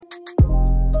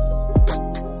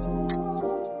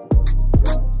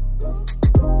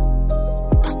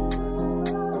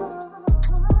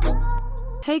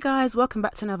guys, welcome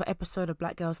back to another episode of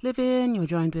Black Girls Living. You're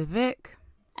joined with Vic.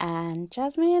 And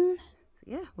Jasmine.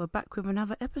 Yeah, we're back with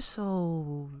another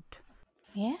episode.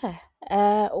 Yeah.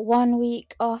 1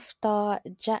 week after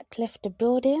Jack left the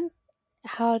building,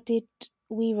 how did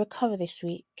we recover this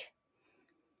week?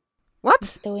 What? I'm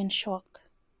still in shock.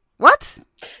 What?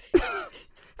 I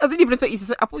didn't even think I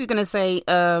thought you were going to say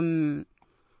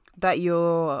that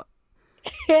you're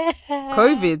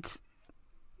COVID.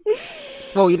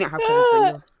 Well, you didn't have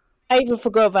COVID, but I even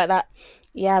forgot about that.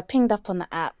 Yeah, I pinged up on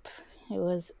the app. It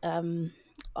was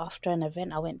after an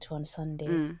event I went to on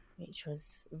Sunday, which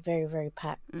was very, very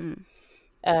packed.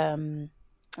 And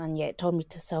yeah, it told me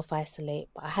to self-isolate,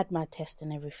 but I had my test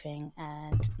and everything,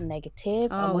 and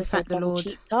negative. I'm we also thank the Lord.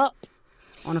 cheeked up.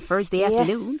 On a Thursday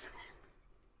afternoon?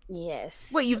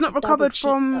 Yes. Wait, you've not recovered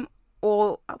from...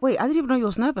 Or wait, I didn't even know you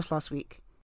was nervous last week.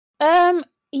 Yeah,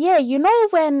 you know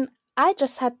when I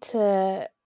just had to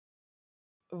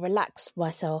relax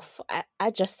myself. I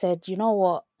just said, you know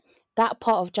what? That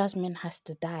part of Jasmine has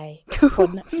to die for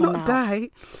Not now. die?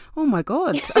 Oh my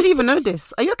God. I didn't even know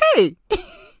this. Are you okay?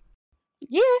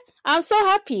 Yeah, I'm so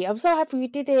happy. I'm so happy we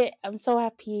did it. I'm so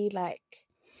happy. Like,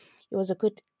 it was a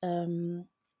good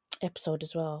episode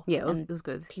as well. Yeah, it was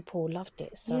good. People loved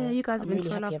it. So yeah, you guys have been really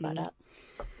so happy lovely. about that.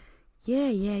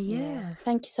 Yeah.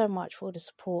 Thank you so much for all the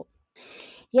support.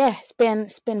 Yeah, it's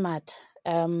been mad.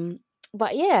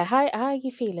 But yeah, how are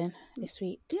you feeling this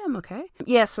week? Yeah, I'm okay.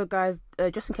 Yeah, so guys,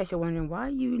 just in case you're wondering, why are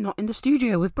you not in the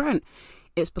studio with Brent?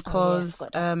 It's because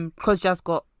Jazz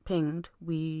got pinged,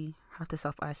 we had to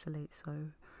self-isolate, so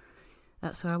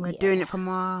that's why we're doing it from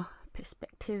our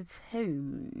perspective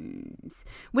homes.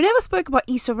 We never spoke about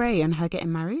Issa Rae and her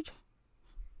getting married.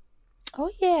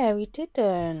 Oh yeah, we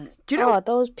didn't. Do you know?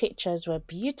 Those pictures were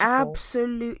beautiful.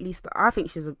 Absolutely, I think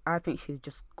she's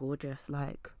just gorgeous.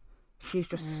 Like, she's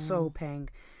just so peng.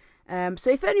 So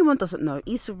if anyone doesn't know,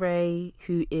 Issa Rae,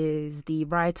 who is the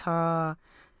writer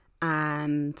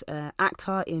and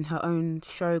actor in her own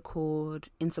show called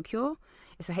Insecure,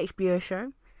 it's a HBO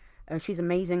show. She's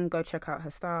amazing. Go check out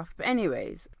her stuff. But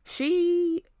anyways,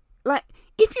 she, like,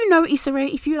 if you know Issa Rae,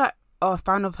 if you like are a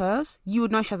fan of hers, you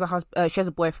would know she has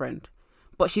a boyfriend,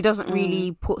 but she doesn't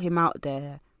really put him out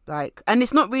there. Like, and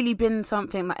it's not really been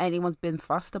something that anyone's been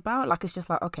fussed about. Like, it's just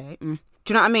like, okay, do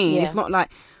you know what I mean? Yeah. It's not like,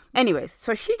 anyways.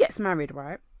 So she gets married,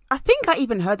 right? I think I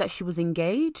even heard that she was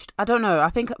engaged. I don't know. I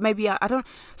think maybe I don't.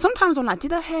 Sometimes I'm like,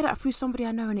 did I hear that through somebody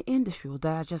I know in the industry, or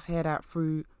did I just hear that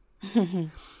through?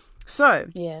 So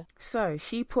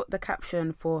she put the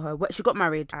caption for her. She got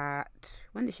married at,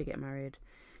 when did she get married?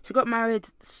 She got married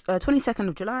 22nd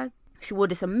of July. She wore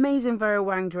this amazing Vera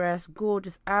Wang dress,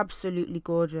 gorgeous, absolutely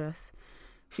gorgeous.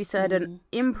 She said an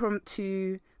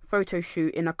impromptu photo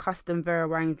shoot in a custom Vera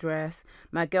Wang dress.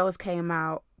 My girls came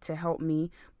out to help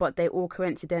me, but they all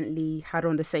coincidentally had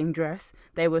on the same dress.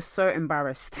 They were so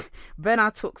embarrassed. Then I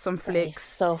took some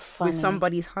flicks with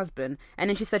somebody's husband, and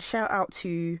then she said, shout out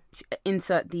to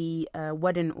insert the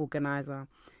wedding organizer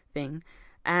thing.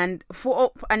 And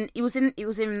it was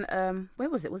in where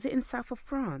was it? Was it in south of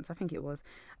France? I think it was.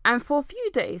 And for a few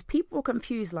days, people were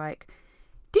confused, like,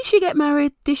 did she get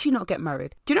married? Did she not get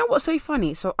married? Do you know what's so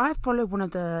funny? So I followed one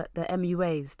of the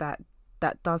MUAs that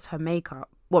does her makeup.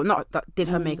 Well, not that did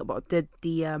her makeup, but did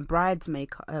the bride's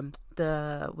makeup.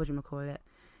 The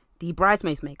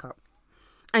bridesmaid's makeup.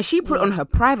 And she put it on her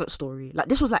private story. Like,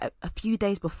 this was like a few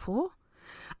days before,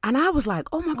 and I was like,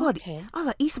 oh my God. Okay. I was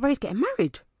like, Issa Rae's getting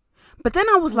married. But then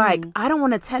I was like, I don't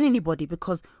want to tell anybody,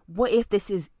 because what if this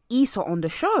is Issa on the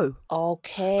show?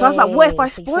 Okay. So I was like, what if I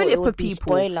spoil it for people?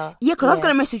 Spoiler. Yeah, because I was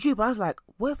going to message you, but I was like,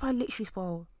 what if I literally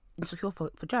spoil Insecure for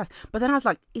Jazz? But then I was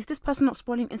like, is this person not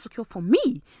spoiling Insecure for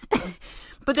me?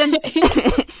 but then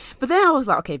I was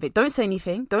like, okay, but don't say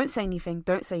anything.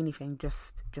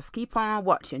 Just keep on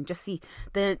watching. Just see.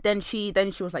 Then she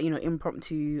was like,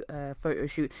 impromptu photo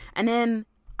shoot. And then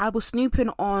I was snooping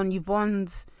on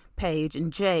Yvonne's page,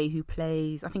 and Jay, who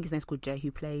plays, I think his name's called Jay, who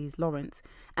plays Lawrence,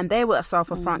 and they were at south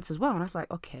of France as well. And I was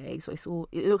like, okay, so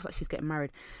it looks like she's getting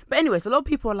married. But anyways, a lot of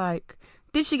people are like,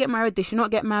 did she get married? Did she not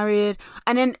get married?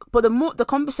 And then, but the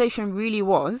conversation really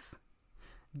was,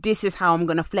 this is how I'm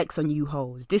gonna flex on you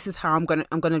hoes. This is how I'm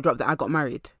gonna drop that I got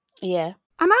married. Yeah.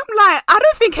 And I'm like, I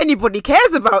don't think anybody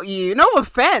cares about you. No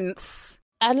offense.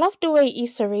 I love the way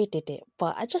Issa Rae did it,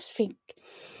 but I just think,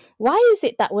 why is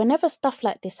it that whenever stuff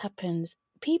like this happens,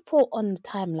 people on the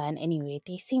timeline anyway,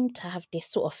 they seem to have this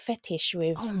sort of fetish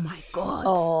with, oh my God,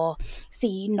 oh,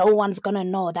 see, no one's gonna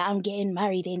know that I'm getting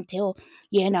married until,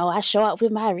 I show up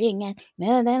with my ring.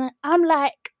 And then I'm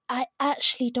like, I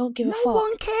actually don't give a fuck. No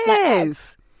one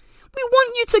cares.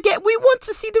 We want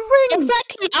to see the ring.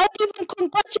 Exactly. I would even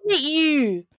congratulate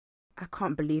you. I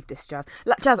can't believe this, Jazz.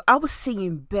 Like, Jazz, I was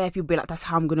seeing bare people be like, that's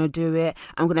how I'm going to do it.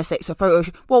 I'm going to say it's a photo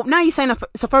shoot. Well, now you're saying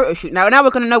it's a photo shoot. Now we're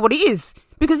going to know what it is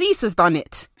because Issa's done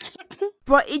it.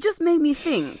 But it just made me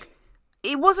think,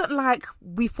 it wasn't like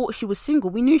we thought she was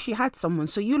single. We knew she had someone.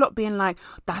 So you lot being like,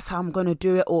 that's how I'm going to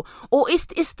do it. Or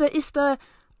it's the,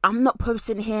 I'm not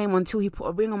posting him until he put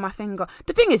a ring on my finger.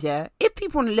 The thing is, yeah, if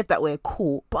people want to live that way,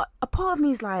 cool. But a part of me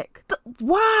is like,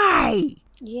 why?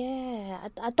 Yeah,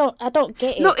 I don't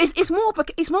get it. No, it's more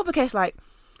of a case like,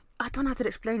 I don't know how to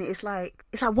explain it. It's like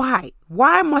why?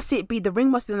 Why must it be the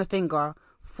ring must be on the finger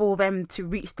for them to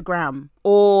reach the gram?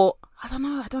 Or I don't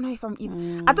know if I'm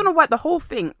even I don't know why the whole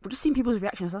thing. But just seeing people's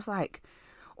reactions, I was like,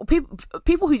 or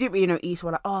people who didn't really know Issa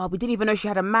were like, oh, we didn't even know she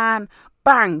had a man.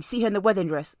 Bang, see her in the wedding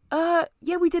dress.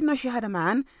 Yeah, we did know she had a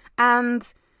man,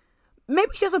 and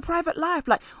maybe she has a private life.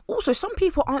 Like, also, some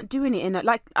people aren't doing it in it.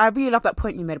 Like, I really love that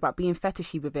point you made about being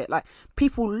fetishy with it. Like,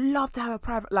 people love to have a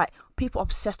private, like, people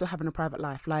obsessed with having a private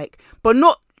life. Like, but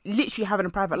not literally having a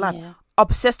private life. Yeah.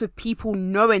 Obsessed with people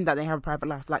knowing that they have a private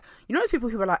life. Like, you know those people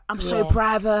who are like, I'm so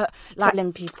private. Like,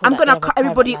 telling people I'm that going to they have a cut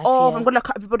everybody private off. life, I'm going to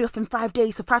cut everybody off in 5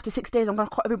 days. So 5 to 6 days, I'm going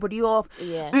to cut everybody off.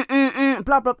 Yeah.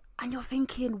 Blah, blah. And you're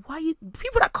thinking,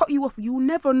 people that cut you off, you'll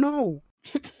never know.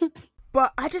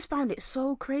 But I just found it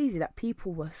so crazy that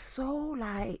people were so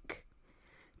like,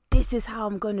 this is how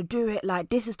I'm going to do it. Like,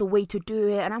 this is the way to do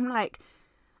it. And I'm like,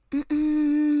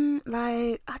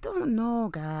 like, I don't know,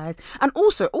 guys. And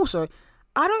also,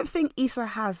 I don't think Issa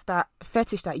has that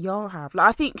fetish that y'all have. Like,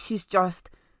 I think she's just,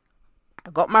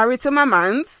 I got married to my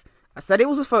mans. I said it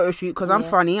was a photo shoot because I'm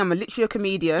funny. I'm literally a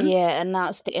comedian. Yeah,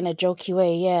 announced it in a jokey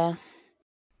way, yeah.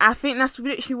 I think that's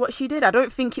literally what she did. I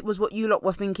don't think it was what you lot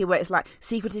were thinking, where it's like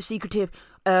secretive,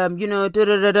 you know,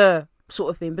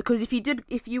 sort of thing. Because if you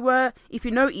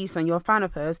know Issa and you're a fan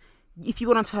of hers, if you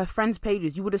went onto her friends'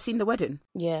 pages, you would have seen the wedding.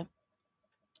 Yeah,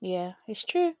 it's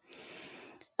true.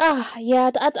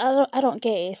 Yeah, I don't get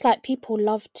it. It's like people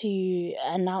love to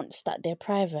announce that they're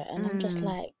private, and I'm just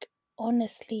like,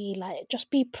 honestly, like, just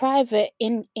be private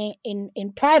in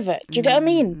private. Do you get what I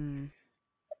mean?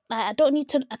 Like, I don't need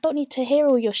to hear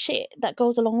all your shit that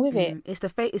goes along with it. It's the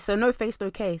face. So no face, no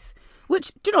case.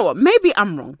 Which, do you know what? Maybe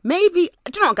I'm wrong. Maybe,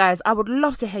 do you know what, guys? I would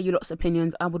love to hear your lots of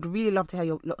opinions. I would really love to hear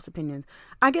your lots of opinions.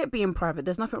 I get being private.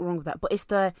 There's nothing wrong with that. But it's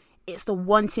the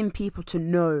wanting people to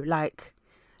know, like,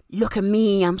 look at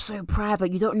me. I'm so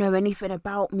private. You don't know anything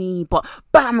about me. But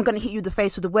bam, I'm gonna hit you in the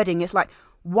face with the wedding. It's like,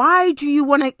 why do you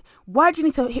need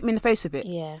to hit me in the face with it?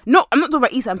 Yeah. No, I'm not talking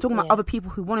about Issa. I'm talking about other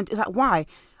people who wanted. It's like, why?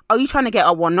 Are you trying to get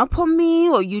a one-up on me?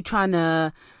 Or are you trying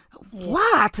to...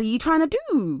 What are you trying to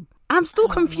do? I'm still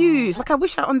confused. Like, I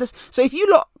wish I understood. So if you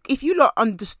lot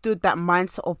understood that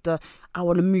mindset of the, I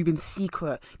want to move in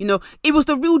secret. You know, it was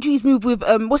the real G's move with,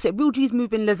 real G's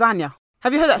move in lasagna.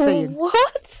 Have you heard that saying?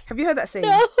 What? Have you heard that saying?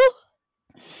 No.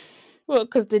 Well,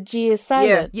 because the G is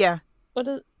silent. Yeah. What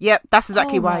is... Yep, that's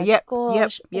exactly why. Yep.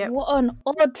 What an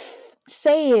odd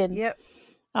saying. Yep.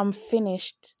 I'm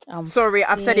finished. Sorry,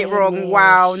 I've said it wrong.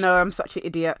 Wow, no, I'm such an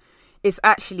idiot. It's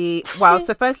actually, wow,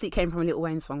 so firstly it came from a Lil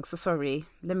Wayne song, so sorry.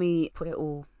 Let me put it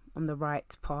all on the right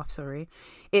path, sorry.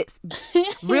 It's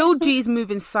real G's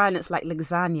move in silence like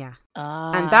lasagna.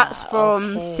 And that's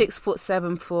from 6 foot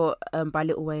 7 foot by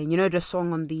Lil Wayne. You know the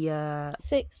song on the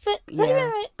 6 foot,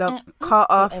 the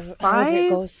Carter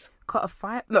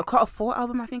 4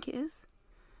 album, I think it is.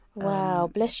 Wow,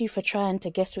 bless you for trying to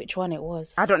guess which one it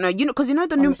was. I don't know, because you know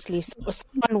the honestly,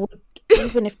 someone would,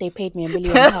 even if they paid me £1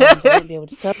 million, I wouldn't be able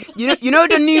to tell. You know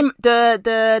the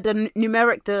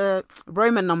numeric, the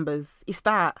Roman numbers. It's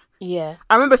that. Yeah,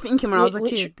 I remember thinking when I was a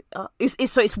kid. I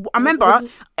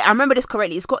remember this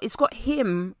correctly. It's got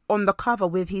him on the cover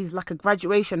with his like a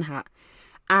graduation hat,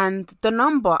 and the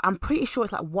number I'm pretty sure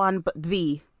it's like 1 but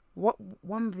V. What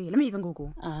 1V? Let me even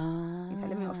Google. Okay,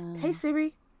 let me ask.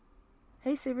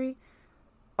 Hey Siri.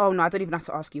 Oh no, I don't even have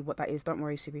to ask you what that is. Don't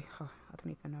worry, Siri. Oh, I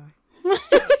don't even know.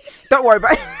 Don't worry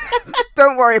about it.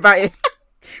 Don't worry about it.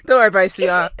 Don't worry about it,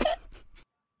 sweetheart.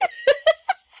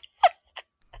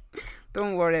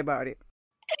 Don't worry about it.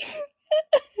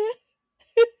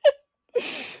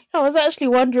 I was actually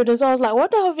wondering as I was like,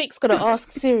 what the hell Vic's gonna ask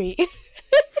Siri?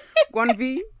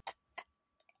 1V.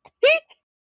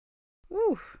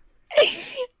 Oof.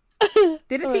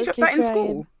 Did it teach us that in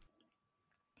school?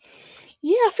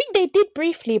 Yeah, I think they did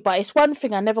briefly, but it's one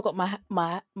thing I never got my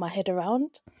head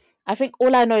around. I think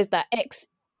all I know is that X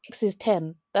is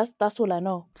 10. That's all I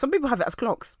know. Some people have it as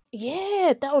clocks.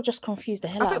 Yeah, that will just confuse the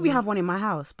hell out of me. I think we have one in my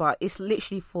house, but it's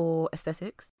literally for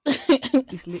aesthetics.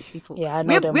 It's literally for... Yeah, I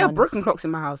know we have broken clocks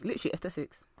in my house, literally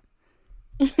aesthetics.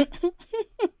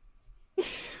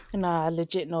 Nah, I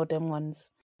legit know them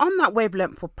ones. On that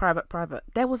wavelength for private,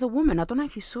 there was a woman, I don't know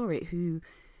if you saw it, who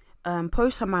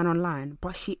posts her man online,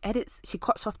 but she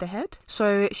cuts off the head.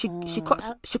 So she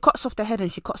cuts off the head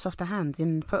and she cuts off the hands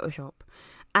in Photoshop.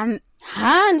 And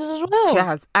hands as well. She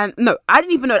has. And no, I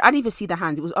didn't even see the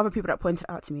hands. It was other people that pointed it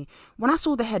out to me. When I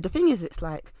saw the head, the thing is, it's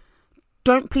like,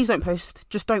 please don't post.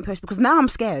 Just don't post, because now I'm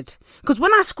scared. Because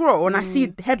when I scroll and I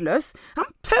see headless,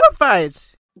 I'm terrified.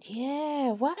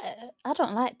 Yeah, what? I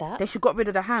don't like that. They should got rid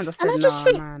of the hands. I said,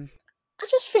 man. I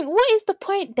just think, what is the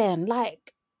point then?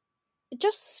 Like,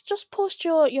 just post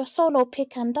your solo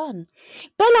pic and done.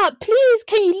 Bella, please,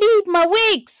 can you leave my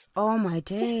wigs? Oh my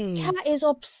days. This cat is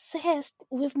obsessed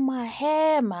with my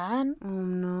hair, man. Oh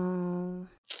no.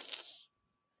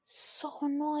 So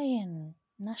annoying.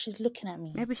 Now she's looking at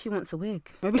me. Maybe she wants a wig.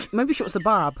 Maybe she wants a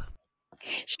barb.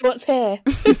 She wants hair.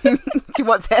 She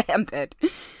wants hair. I'm dead.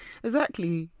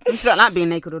 Exactly. She don't like being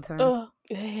naked all the time. Oh,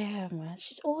 yeah, man.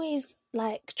 She's always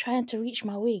like trying to reach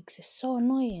my wigs. It's so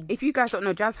annoying. If you guys don't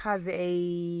know, Jazz has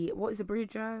what is the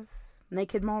breed, Jazz?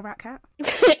 Naked mole rat cat?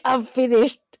 I'm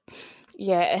finished.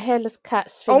 Yeah, a hairless cat.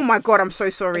 Sphinx. Oh my God, I'm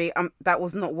so sorry. That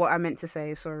was not what I meant to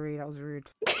say. Sorry, that was rude.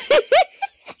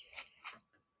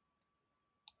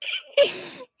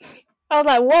 I was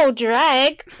like, whoa,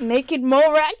 drag. Naked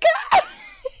mole rat cat.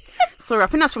 Sorry, I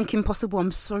think that's from Kim Possible.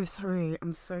 I'm so sorry.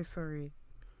 I'm so sorry.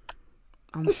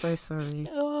 Oh,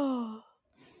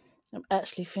 I'm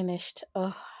actually finished.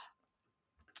 Oh,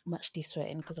 I'm actually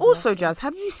sweating because. Also, Jazz,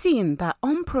 have you seen that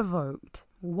unprovoked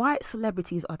white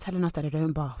celebrities are telling us that they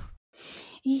don't bath?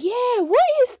 Yeah, what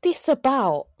is this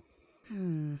about?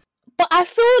 But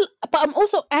I'm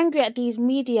also angry at these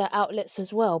media outlets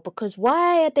as well, because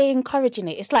why are they encouraging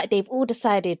it? It's like they've all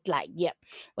decided, like, yep,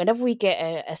 whenever we get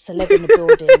a celeb in the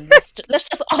building, let's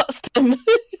just ask them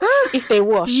if they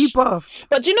wash. Do you bath?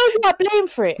 But do you know who I blame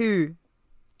for it? Who?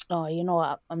 Oh, you know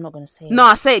what? I'm not going to say it. No,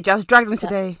 I say it, Jazz. Drag them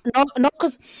today. No,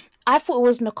 because I thought it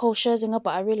was Nicole Scherzinger,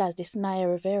 but I realised it's Naya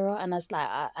Rivera, and I was like,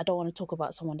 I don't want to talk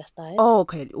about someone that's died. Oh,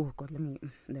 okay. Oh, God, let me...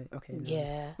 Okay. No.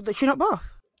 Yeah. Does she not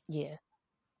bath? Yeah.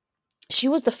 She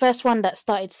was the first one that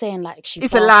started saying like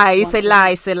It's a lie. It's a lie.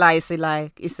 It's a lie. It's a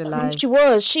lie. It's a lie. She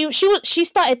was. She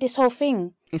started this whole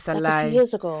thing. It's a like lie. A few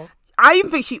years ago. I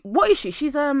even think what is she?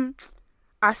 She's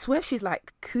I swear she's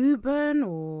like Cuban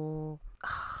or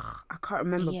I can't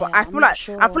remember. Yeah, but I feel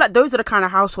like those are the kind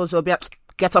of households who'll be like,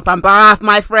 get up and bath,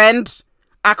 my friend.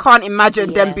 I can't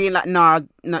imagine them being like, no.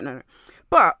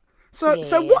 But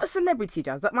so what celebrity,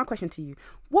 Jazz? That's my question to you.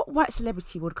 What white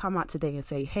celebrity would come out today and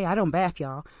say, hey, I don't bath,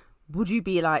 y'all? Would you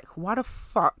be like, why the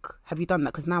fuck have you done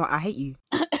that? Because now I hate you.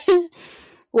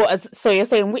 What? So you're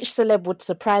saying which celeb would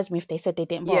surprise me if they said they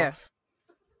didn't bath?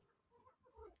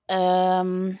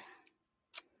 Yeah.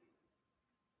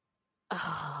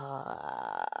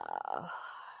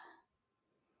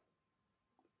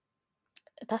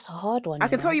 That's a hard one. I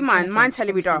can tell you mine. Mine's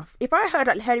Hilary Duff. If I heard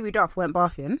that Hilary Duff went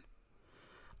bathing,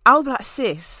 I would be like,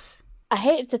 sis. I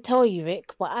hate to tell you,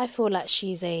 Rick, but I feel like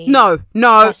she's a no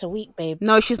twice a week babe.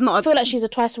 No, she's not. I feel like she's a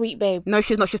twice a week babe. No,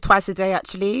 she's not. She's twice a day,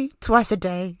 actually. Twice a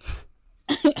day.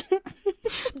 Do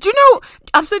you know?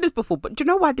 I've said this before, but do you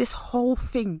know why this whole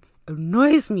thing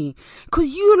annoys me? Because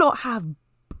you lot have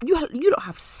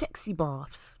sexy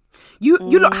baths. You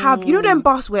lot have, you know them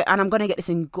baths where, and I'm gonna get this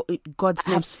in God's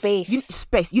name. Have space.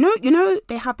 Space. You know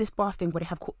they have this bath thing where they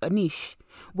have a niche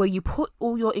where you put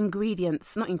all your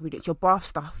your bath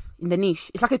stuff in the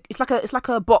niche. It's like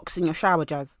a box in your shower,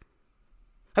 Jazz.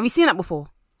 Have you seen that before?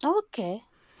 Okay.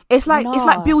 It's like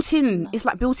built in. No. It's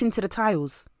like built into the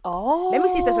tiles. Oh, let me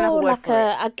see if there's another word for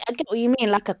it. I get what you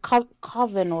mean, like a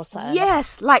coven or something.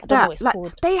 Yes, like that. Like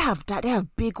called. They have that. They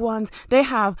have big ones. They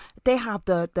have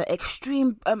the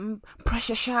extreme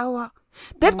pressure shower.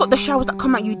 They've got the showers that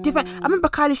come at you different. I remember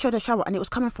Kylie showed a shower and it was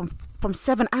coming from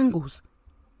 7 angles.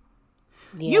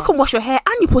 Yeah. You can wash your hair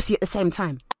and your pussy at the same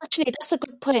time. Actually, that's a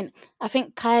good point. I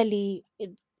think Kylie,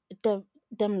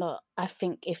 them lot. I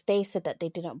think if they said that they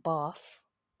didn't bath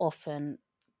often,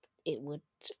 it would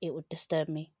disturb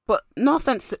me. But no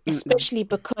offense, especially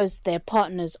because their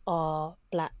partners are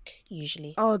black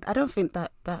usually. Oh, I don't think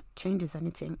that changes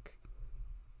anything.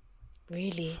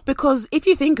 Really? Because if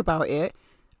you think about it,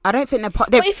 I don't think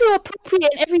But if you're appropriate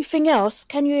in everything else,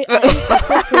 can you at least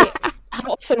appropriate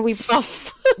how often we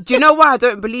bath? Do you know why I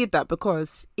don't believe that?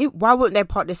 Because why wouldn't their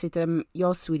partner say to them,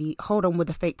 "Yo, sweetie, hold on with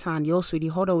the fake tan. Yo, sweetie,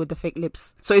 hold on with the fake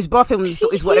lips." So his bathing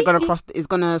is what is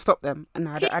gonna stop them, and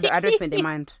I don't think they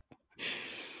mind.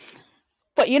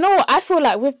 But you know what? I feel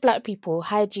like with black people,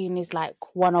 hygiene is like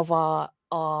one of our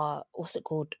what's it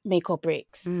called, make or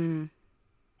breaks.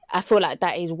 I feel like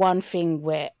that is one thing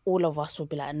where all of us would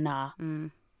be like, nah.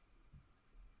 I've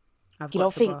You got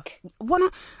don't to think? bath. Well,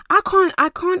 I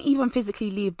can't even physically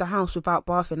leave the house without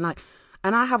bathing. Like,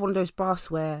 and I have one of those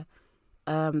baths where,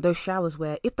 those showers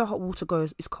where if the hot water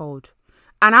goes, it's cold,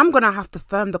 and I'm gonna have to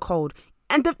firm the cold.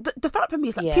 And the fact for me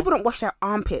is like people don't wash their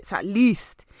armpits at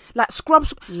least, like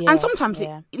scrubs. And sometimes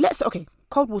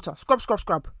cold water,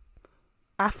 scrub.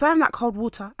 I firm that cold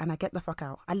water and I get the fuck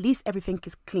out. At least everything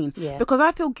is clean. Yeah. Because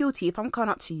I feel guilty if I'm coming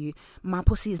up to you, my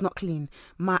pussy is not clean.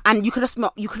 And you can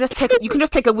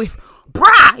just take a whiff,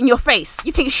 brah, in your face.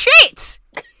 You think, shit.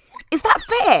 Is that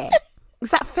fair?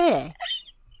 Is that fair?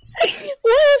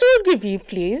 What is wrong with you,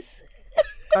 please?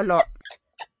 A lot.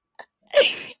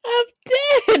 I'm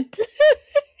dead.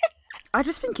 I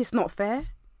just think it's not fair.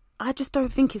 I just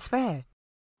don't think it's fair.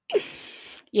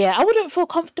 Yeah, I wouldn't feel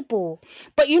comfortable.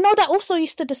 But you know, that also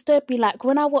used to disturb me. Like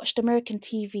when I watched American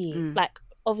TV, like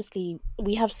obviously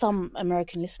we have some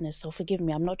American listeners, so forgive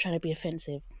me, I'm not trying to be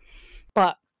offensive.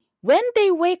 But when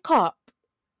they wake up,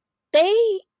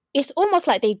 it's almost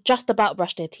like they just about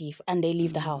brush their teeth and they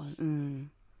leave the house.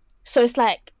 So it's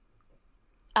like,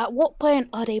 at what point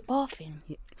are they bathing?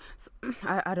 Yeah. So,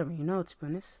 I don't really know, to be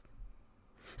honest.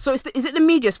 So is it the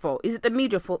media's fault? Is it the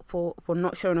media for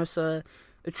not showing us a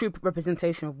true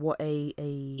representation of what a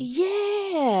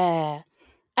Yeah.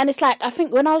 And it's like, I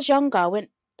think when I was younger, I went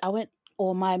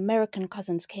or my American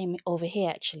cousins came over here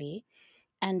actually,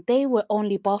 and they were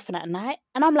only bathing at night.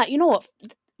 And I'm like, you know what?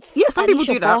 Yeah, some people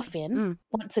do that. Bathing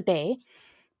once a day.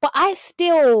 But I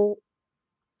still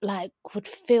like I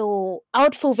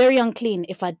would feel very unclean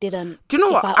if I didn't. Do you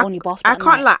know what? I only bathed I at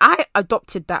can't night. lie. I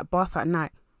adopted that bath at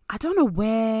night. I don't know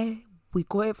where we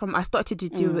got it from. I started to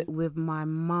do it with my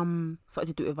mum.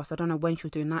 Started to do it with us. I don't know when she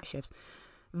was doing night shifts.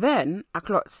 Then I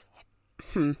clocked.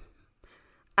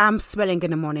 I'm smelling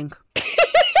in the morning.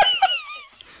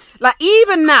 Like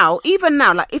even now,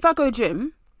 like if I go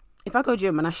gym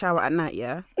and I shower at night,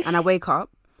 yeah, and I wake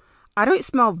up, I don't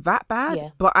smell that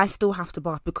bad, but I still have to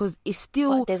bath because it's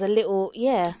still. But there's a little,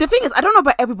 yeah. The thing is, I don't know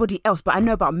about everybody else, but I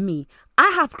know about me. I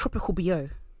have tropical BO.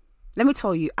 Let me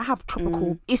tell you, I have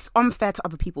tropical. It's unfair to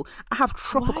other people. I have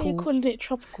tropical. Why are you calling it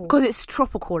tropical? Because it's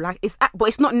tropical. Like but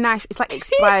it's not nice. It's like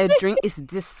expired drink. It's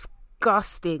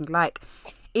disgusting. Like,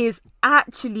 it's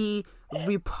actually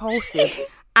repulsive.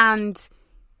 And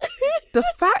the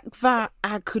fact that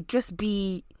I could just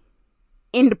be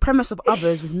in the premise of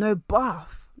others with no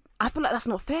bath, I feel like that's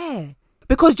not fair.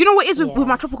 Because do you know what it is with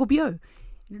my tropical BO?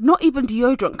 Not even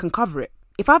deodorant can cover it.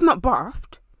 If I've not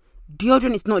bathed,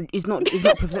 deodorant is not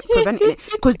preventing it.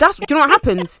 Because do you know what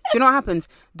happens?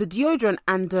 The deodorant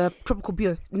and the tropical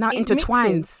BO now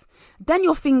intertwines. Mixes. Then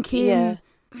you're thinking,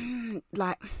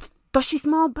 like, does she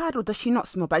smell bad or does she not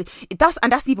smell bad? It does,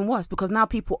 and that's even worse because now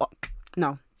people are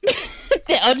no.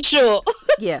 They're unsure.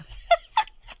 Yeah.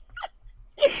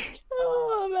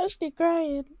 Oh, I'm actually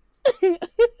crying.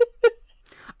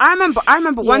 I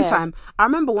remember one time. I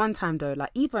remember one time though.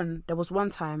 Like even there was one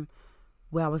time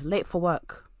where I was late for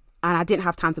work and I didn't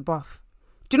have time to bath.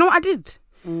 Do you know what I did?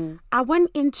 I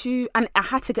went into and I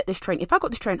had to get this train. If I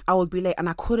got this train, I would be late and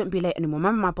I couldn't be late anymore.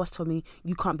 Remember, my boss told me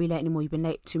you can't be late anymore. You've been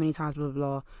late too many times. Blah blah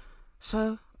blah.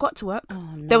 So got to work. Oh,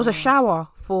 no. There was a shower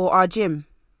for our gym.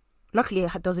 Luckily,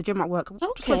 there was a gym at work. I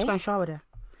just went to go and shower there.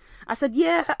 I said,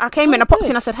 yeah. I came in. I popped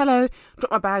in. I said hello.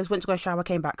 Dropped my bags. Went to go and shower.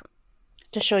 Came back.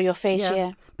 To show your face,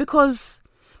 yeah. Because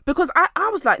I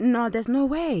was like, no, there's no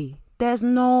way. There's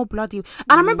no bloody... And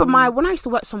I remember when I used to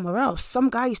work somewhere else, some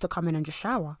guy used to come in and just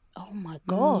shower. Oh my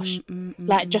gosh.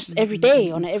 Like just every day,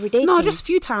 on an everyday No, thing? just a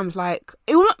few times. Like,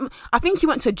 I think he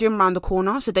went to a gym round the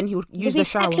corner, so then he would use the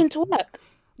shower. Was he cycling to work?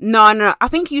 No. I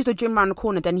think he used the gym round the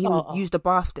corner, then he would use the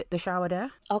bath, the shower there.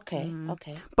 Okay.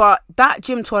 But that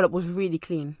gym toilet was really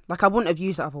clean. Like, I wouldn't have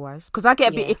used it otherwise. Because I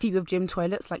get a bit iffy with gym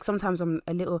toilets. Like, sometimes I'm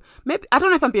a little... Maybe I don't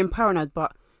know if I'm being paranoid,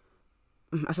 but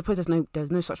I suppose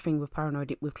there's no such thing with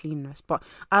paranoid with cleanness. But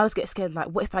I always get scared, like,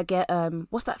 what if I get...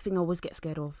 what's that thing I always get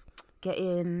scared of?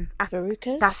 Getting...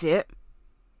 Verrucas? That's it.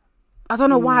 I don't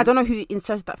know why. I don't know who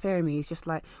inserted that fear in me. It's just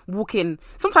like walking.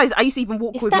 Sometimes I used to even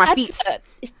walk with my feet.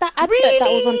 It's that advert that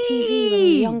was on TV when we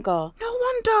were younger. No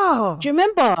wonder. Do you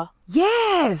remember?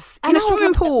 Yes. In a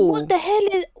swimming pool. What the hell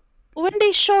is... When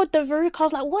they showed the verruca, I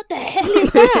was like, what the hell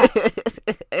is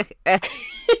that?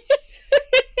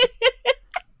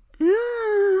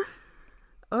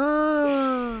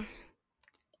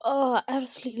 Oh,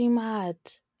 absolutely mad.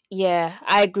 Yeah,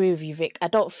 I agree with you, Vic. I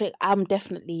don't think I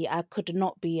could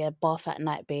not be a bath at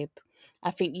night, babe.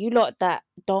 I think you lot that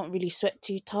don't really sweat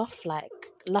too tough, like,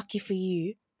 lucky for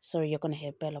you. Sorry, you're gonna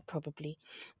hear Bella probably.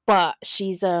 But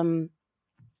she's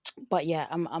but yeah,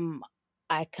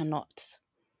 I cannot.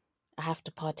 I have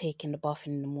to partake in the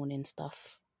bathing in the morning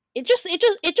stuff. It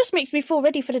just makes me feel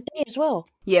ready for the day as well.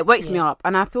 Yeah, it wakes me up,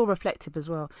 and I feel reflective as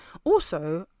well.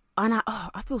 Also, and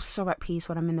I feel so at peace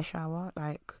when I'm in the shower,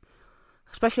 like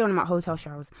especially when I'm at hotel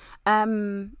showers.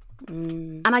 And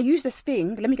I use this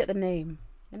thing. Let me get the name.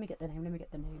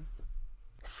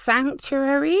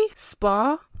 Sanctuary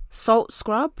Spa Salt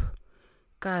Scrub.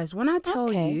 Guys, when I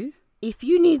tell you, if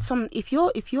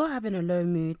you're having a low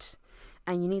mood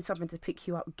and you need something to pick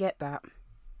you up, get that.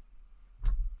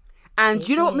 And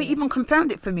do you know what even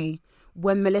confirmed it for me?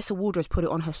 When Melissa Wardrose put it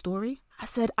on her story, I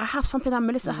said, I have something that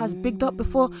Melissa has bigged up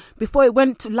before it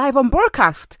went live on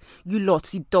broadcast. You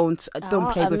lot, you don't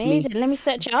play with me. Let me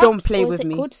search it up. Don't play with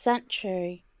me. It's called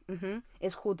Sanctuary.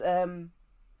 It's called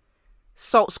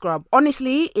Salt Scrub.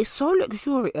 Honestly, it's so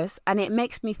luxurious, and it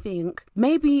makes me think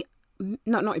maybe,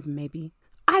 not even maybe,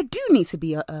 I do need to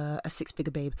be a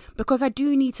six-figure babe, because I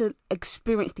do need to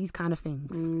experience these kind of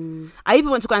things. I even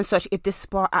want to go and search if this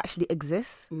spa actually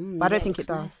exists, but I don't think it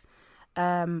does.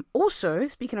 Nice. Also,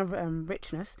 speaking of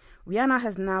richness, Rihanna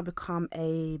has now become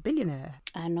a billionaire.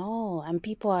 I know, and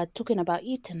people are talking about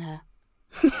eating her.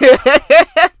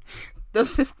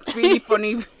 There's this really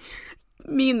funny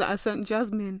meme that I sent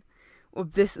Jasmine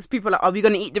of this. It's people like, are we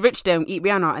going to eat the rich then? Eat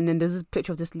Rihanna? And then there's this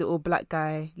picture of this little black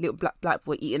guy, little black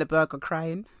boy eating a burger,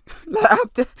 crying.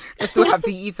 Like, I still have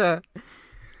to eat her.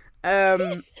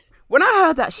 When I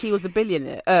heard that she was a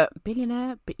billionaire,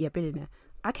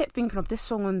 I kept thinking of this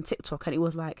song on TikTok, and it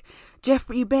was like,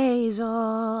 Jeffrey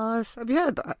Bezos. Have you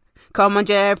heard that? Come on,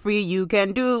 Jeffrey, you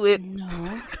can do it.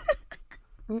 No.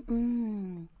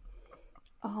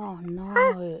 Oh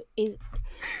no!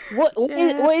 What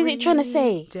is it trying to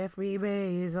say? Jeffrey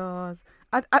Bezos.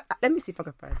 Let me see if I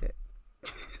can find it.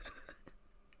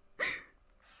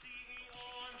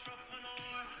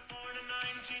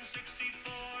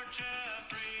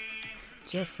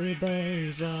 Jeffrey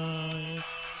Bezos.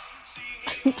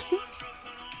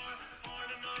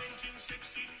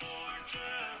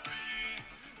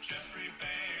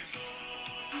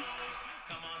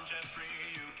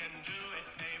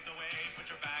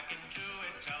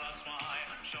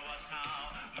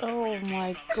 Oh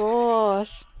my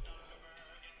gosh.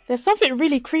 There's something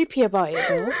really creepy about it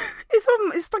though.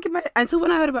 It's stuck in my head. And so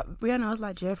when I heard about Rihanna, I was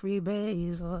like, Jeffrey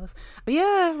Bezos. But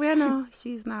yeah, Rihanna,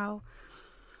 she's now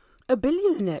a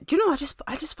billionaire. Do you know, I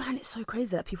just find it so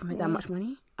crazy that people make that much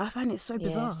money. I find it so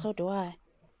bizarre. Yeah, so do I.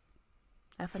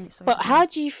 I find it so But how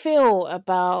do you feel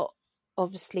about,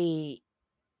 obviously,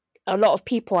 a lot of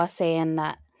people are saying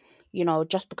that, you know,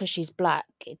 just because she's black,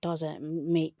 it doesn't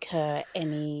make her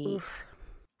any... Oof.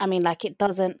 I mean, like, it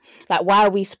doesn't... Like, why are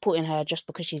we supporting her just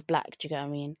because she's black? Do you get what I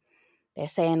mean? They're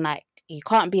saying, like, you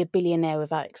can't be a billionaire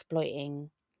without exploiting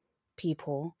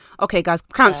people. Okay, guys,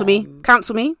 cancel me. You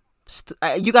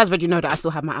guys already know that I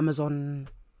still have my Amazon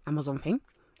thing.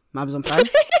 My Amazon Prime.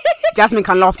 Jasmine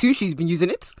can laugh too. She's been using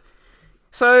it.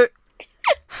 So...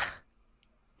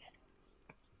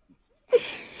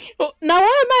 Now,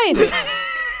 why am I in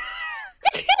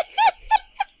it?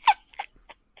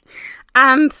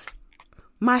 And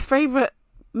my favourite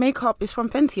makeup is from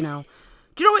Fenty now.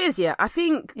 Do you know what it is? Yeah, I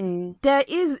think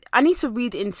I need to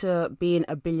read into being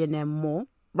a billionaire more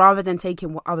rather than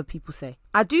taking what other people say.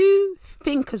 I do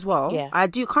think as well,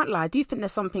 can't lie, I do think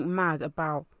there's something mad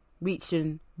about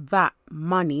reaching that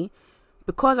money,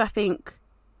 because I think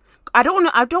I don't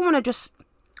want to just...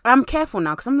 I'm careful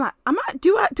now, because I'm like,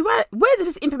 where did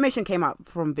this information came out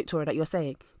from, Victoria, that you're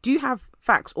saying? Do you have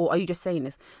facts, or are you just saying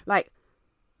this? Like,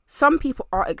 some people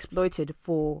are exploited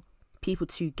for people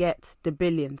to get the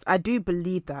billions. I do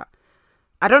believe that.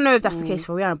 I don't know if that's the case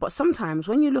for Rihanna, but sometimes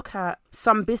when you look at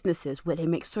some businesses where they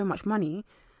make so much money,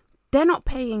 they're not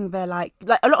paying their, like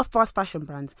a lot of fast fashion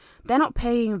brands, they're not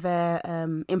paying their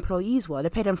employees well. They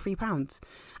pay them £3.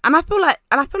 And I feel like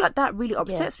that really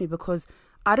upsets me, because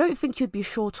I don't think you'd be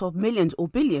short of millions or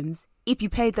billions if you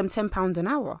paid them £10 an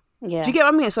hour. Yeah. Do you get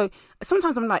what I mean? So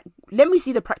sometimes I'm like, let me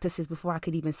see the practices before I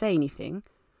could even say anything.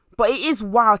 But it is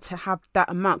wild to have that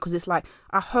amount, because it's like,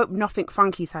 I hope nothing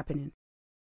funky is happening.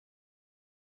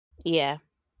 Yeah.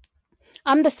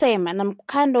 I'm the same, and I'm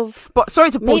kind of... But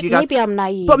sorry to pause you, Jazz. Maybe I'm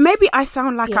naive. But maybe I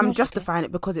sound like I'm justifying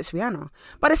it because it's Rihanna.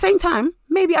 But at the same time,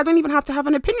 maybe I don't even have to have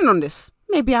an opinion on this.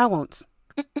 Maybe I won't.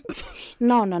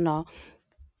 No.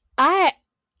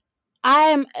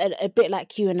 I'm a bit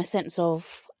like you in a sense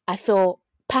of, I feel,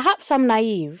 perhaps I'm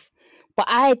naive, but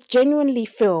I genuinely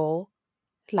feel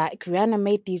like Rihanna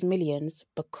made these millions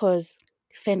because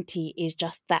Fenty is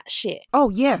just that shit. Oh,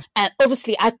 yeah. And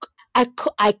obviously, I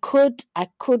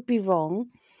could be wrong.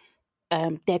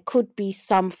 There could be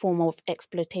some form of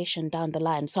exploitation down the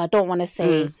line. So I don't want to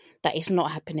say that it's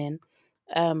not happening.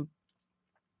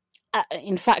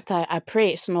 In fact, I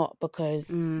pray it's not, because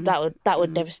that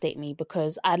would devastate me,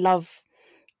 because I love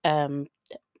the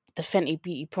Fenty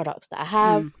beauty products that I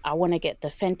have. I want to get the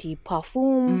Fenty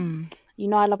parfum. You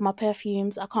know, I love my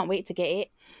perfumes. I can't wait to get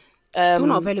it. Still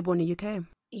not available in the UK.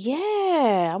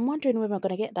 Yeah, I'm wondering when I'm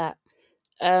gonna get that.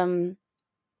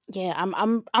 Yeah,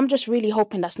 I'm just really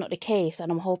hoping that's not the case,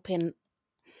 and I'm hoping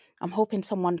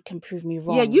someone can prove me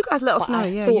wrong. Yeah, you guys let us know.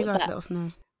 Let us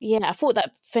know. Yeah, I thought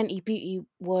that Fenty Beauty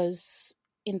was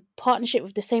in partnership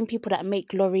with the same people that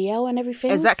make L'Oreal and everything.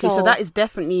 Exactly. So that is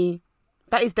definitely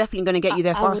going to get you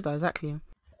there faster. Exactly.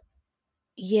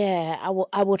 Yeah,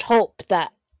 I would hope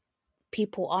that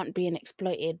people aren't being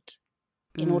exploited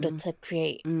in order to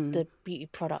create the beauty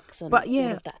products and all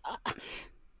of that.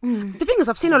 The thing is,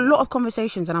 I've seen a lot of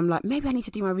conversations, and I'm like, maybe I need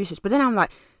to do my research. But then I'm like,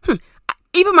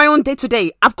 even my own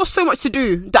day-to-day, I've got so much to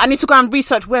do that I need to go and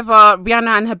research whether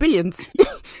Rihanna and her billions.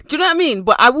 Do you know what I mean?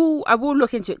 But I will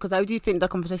look into it, because I do think the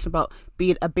conversation about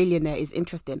being a billionaire is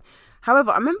interesting.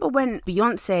 However, I remember when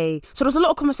Beyonce... So there's a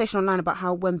lot of conversation online about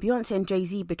how when Beyonce and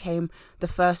Jay-Z became the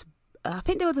first... I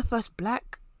think they were the first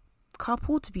black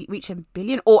couple to reach a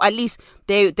billion, or at least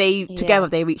they together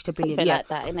they reached a billion. Something like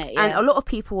that, innit? Yeah. And a lot of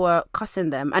people were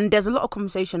cussing them, and there's a lot of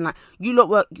conversation like you lot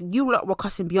were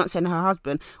cussing Beyonce and her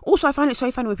husband. Also, I find it so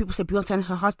funny when people say Beyonce and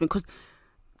her husband, because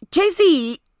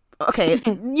Jay-Z, okay,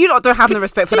 you lot don't have no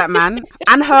respect for that man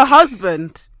and her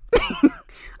husband.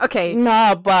 Okay,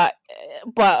 no, but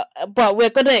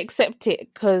we're gonna accept it,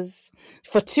 because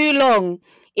for too long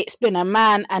it's been a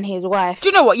man and his wife. Do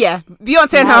you know what? Yeah,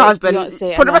 Beyonce and her husband.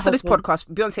 For the rest of this podcast,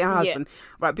 Beyonce and her husband.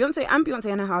 Right,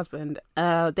 Beyonce and her husband,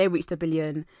 they reached a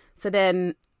billion. So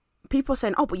then people are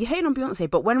saying, oh, but you're hating on Beyonce.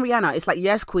 But when Rihanna, it's like,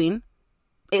 yes, queen.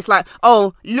 It's like,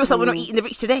 oh, looks like we're not eating the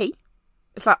rich today.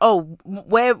 It's like, oh,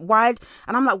 why?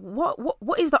 And I'm like,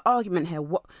 what is the argument here?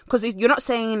 What? Because you're not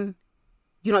saying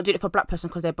you're not doing it for a black person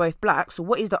because they're both black. So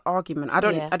what is the argument? I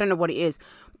don't know what it is.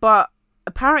 But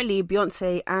apparently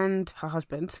Beyonce and her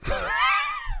husband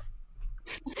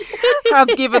have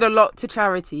given a lot to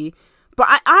charity. But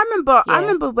I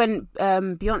remember when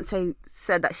Beyonce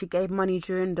said that she gave money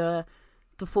during the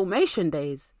Formation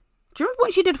days. Do you remember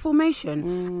when she did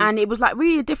Formation? And it was like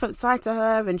really a different side to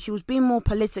her, and she was being more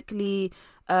politically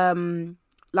involved.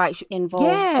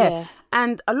 Yeah.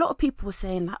 And a lot of people were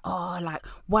saying like, oh, like,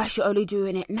 why is she only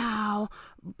doing it now?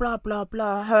 Blah, blah,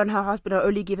 blah. Her and her husband are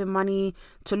only giving money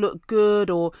to look good,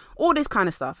 or all this kind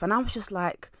of stuff. And I was just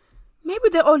like, maybe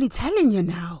they're only telling you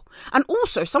now. And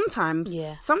also sometimes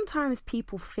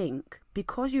people think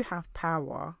because you have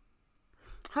power,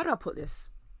 how do I put this?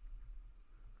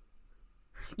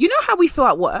 You know how we feel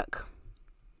at work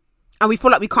and we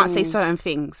feel like we can't say certain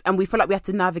things, and we feel like we have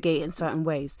to navigate in certain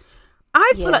ways.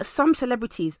 I feel like some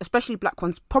celebrities, especially black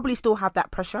ones, probably still have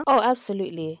that pressure. Oh,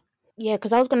 absolutely. Yeah,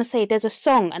 because I was going to say there's a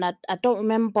song, and I don't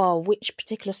remember which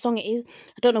particular song it is.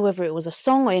 I don't know whether it was a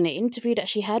song or in an interview that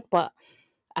she had, but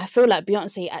I feel like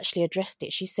Beyonce actually addressed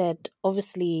it. She said,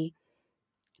 obviously,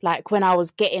 like when I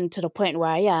was getting to the point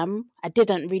where I am, I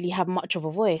didn't really have much of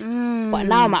a voice. But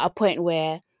now I'm at a point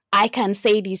where I can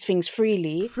say these things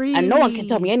freely. And no one can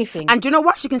tell me anything. And do you know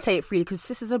what? She can say it freely because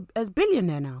sis is a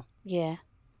billionaire now. Yeah.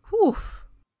 Oof.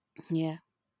 Yeah.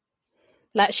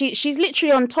 Like she's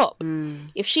literally on top.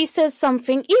 If she says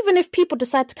something, even if people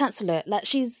decide to cancel it, like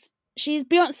she's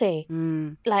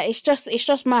Beyonce. Like it's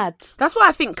just mad. That's why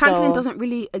I think cancelling doesn't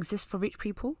really exist for rich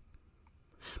people.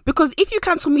 Because if you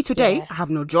cancel me today, I have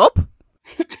no job.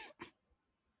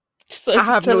 I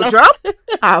have no job.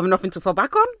 I have nothing to fall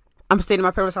back on. I'm staying in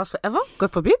my parents' house forever.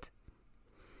 God forbid.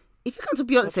 If you cancel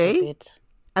Beyonce,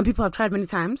 and people have tried many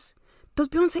times, does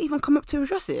Beyonce even come up to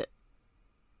address it?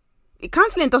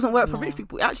 Cancelling doesn't work for rich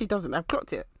people. It actually doesn't. I've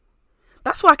clocked it.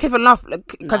 That's why Kevin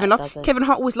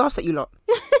Hart always laughs at you lot.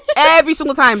 Every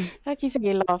single time. Like you said,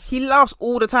 he laughs. He laughs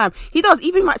all the time. He does.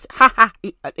 Even like ha ha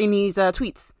in his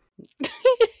tweets.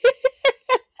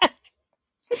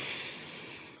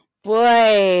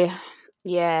 Boy,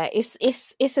 yeah, it's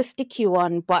a sticky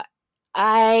one, but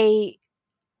I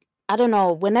don't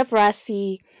know. Whenever I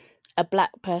see a black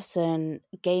person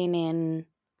gaining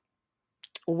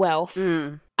wealth,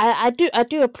 I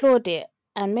do applaud it,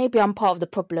 and maybe I'm part of the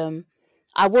problem.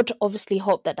 I would obviously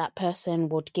hope that person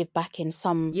would give back in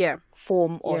some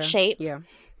form or shape. Yeah.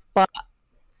 But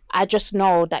I just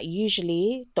know that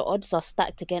usually the odds are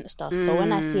stacked against us. So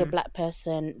when I see a black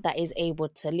person that is able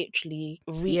to literally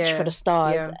reach for the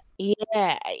stars,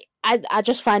 I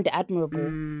just find it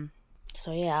admirable.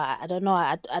 So yeah, I don't know.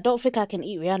 I don't think I can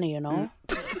eat Rihanna, you know.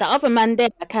 The other man there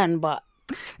I can, but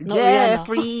not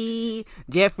Jeffrey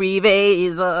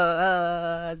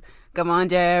Bezos. Come on,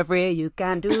 Jeffrey, you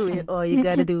can do it. All you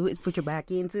gotta do is put your back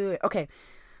into it. Okay.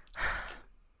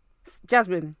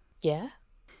 Jasmine. Yeah?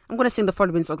 I'm gonna sing the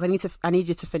following songs. I need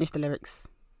you to finish the lyrics.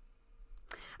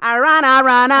 Arana,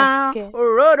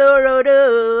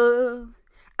 rodo.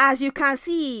 As you can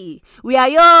see, we are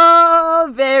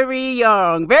young, very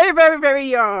young. Very, very, very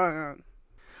young.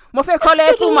 Mo fe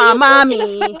kole fu mama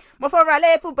mi. Mo fe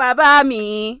rale fu baba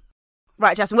mi.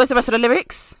 Right, Jasmine, where's the rest of the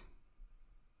lyrics?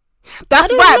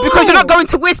 That's right, because you're not going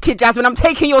to WizKid, Jasmine. I'm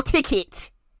taking your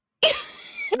ticket.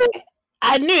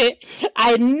 I knew it.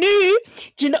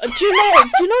 Do you know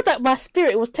that my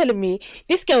spirit was telling me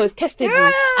this girl was testing me?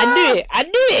 I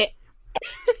knew it.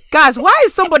 Guys, why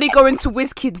is somebody going to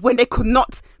WizKid when they could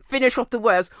not finish off the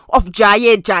words of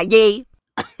Jaye Jaye?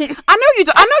 I know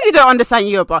you don't understand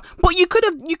Yoruba, but you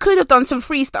could have done some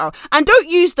freestyle. And don't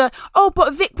use the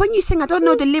but Vic, when you sing, I don't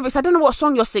know the lyrics, I don't know what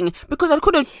song you're singing, because I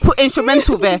could have put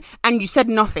instrumental there and you said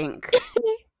nothing.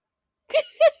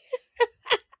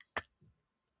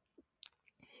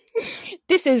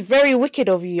 This is very wicked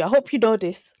of you. I hope you know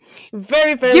this.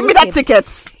 Very, very Give me wicked. that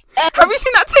ticket. Have you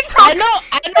seen that TikTok? I know.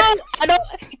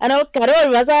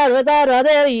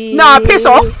 Nah, piss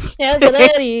off. Yeah,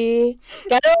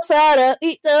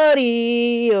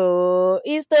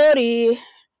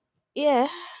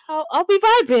 I'll be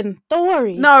vibing. Don't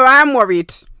worry. No, I am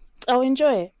worried. I'll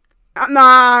enjoy it.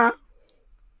 Nah.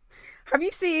 Have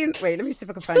you seen... Wait, let me see if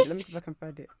I can find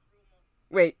it.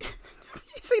 Wait. Have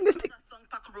you seen this TikTok? Song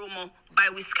Pack Romo by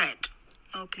WizKid.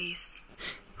 No, please.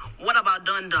 What about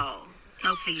Dundal?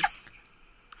 No, please.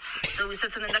 So we're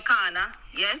sitting in the corner.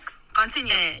 Yes?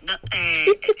 Continue.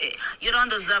 You don't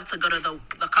deserve to go to the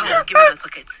corner. Give me the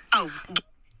ticket. Oh.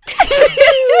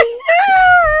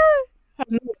 I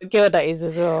know the girl that is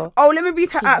as well. Oh, let me read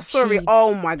her at. Sorry.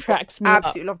 Oh my god. Tracks me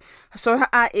Absolutely love. So her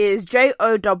at is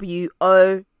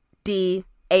JOWODAAA.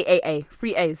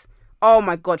 3 A's. Oh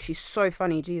my god, she's so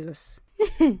funny. Jesus.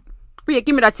 But yeah,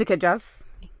 give me that ticket, Jazz.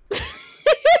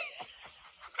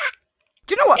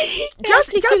 Do you know what?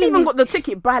 Jazz even got the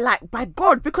ticket by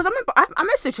God, because I remember I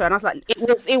messaged her and I was like,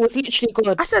 it was literally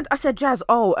God. I said Jazz,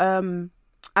 I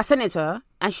sent it to her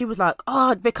and she was like,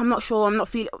 oh Vic, I'm not sure, I'm not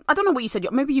feeling, I don't know what you said,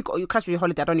 maybe you got your class for your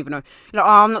holiday, I don't even know. You're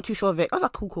like, oh, I'm not too sure, Vic. I was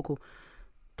like, cool.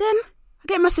 Then I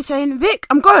get a message saying, Vic,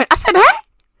 I'm going. I said, hey?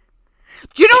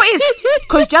 Do you know what it is?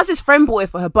 Because Jazz's friend bought it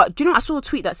for her, but do you know, I saw a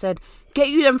tweet that said, get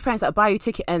you them friends that buy you a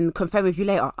ticket and confirm with you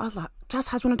later. I was like, Jazz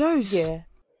has one of those. Yeah.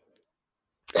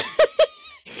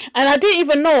 And I didn't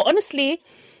even know, honestly,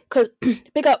 because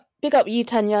big up you,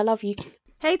 Tanya. I love you.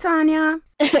 Hey, Tanya.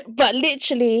 But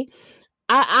literally,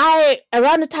 I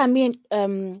around the time we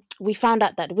found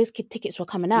out that the WizKid tickets were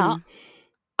coming out,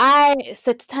 I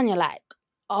said to Tanya, like,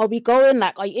 are we going?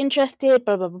 Like, are you interested?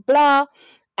 Blah, blah, blah, blah.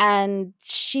 And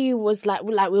she was like,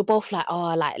 we were both like,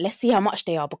 oh, like, let's see how much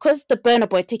they are. Because the Burna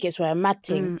Boy tickets were a mad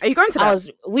thing. Are you going to that?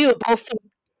 We were both,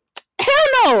 hell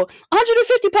no,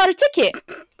 £150 a ticket.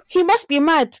 He must be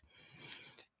mad.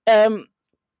 But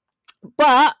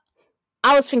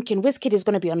I was thinking WizKid is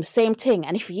going to be on the same thing.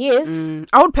 And if he is...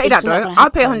 I would pay that, though.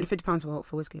 I'd pay £150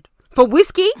 for WizKid. For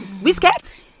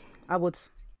WizKid? I would.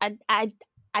 I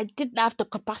didn't have the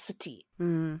capacity.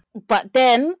 But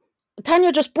then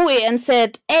Tanya just bought it and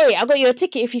said, hey, I got you a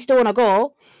ticket if you still want to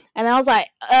go. And I was like,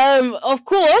 of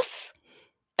course.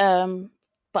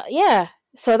 But yeah,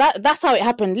 so that's how it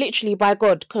happened, literally by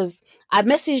God, because I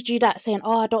messaged you that saying,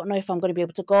 oh, I don't know if I'm going to be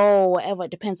able to go or whatever.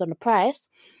 It depends on the price.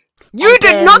 You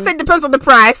did not say it depends on the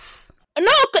price.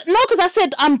 No, because I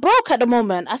said I'm broke at the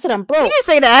moment. I said I'm broke. You didn't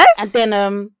say that. And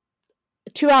then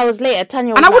 2 hours later,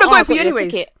 Tanya was and I would have like, got it for you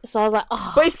anyways. Ticket. So I was like,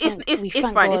 oh, but it's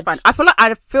fine. It's fine. I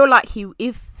feel like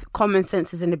if common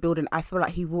sense is in the building, I feel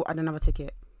like he will add another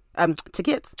ticket.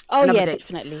 Tickets. Oh yeah, dates.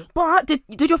 Definitely. But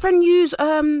did your friend use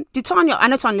did Tanya? I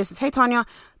know Tanya listens. Hey Tanya,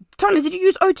 did you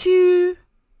use O2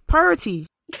 Priority?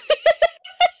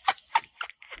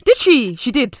 Did she?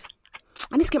 She did.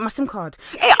 I need to get my SIM card.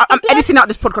 Hey, I'm editing out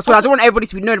this podcast, so I don't want everybody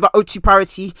to be knowing about O2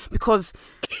 Priority because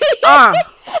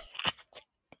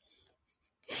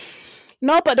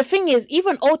No, but the thing is,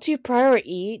 even O2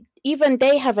 Priority, even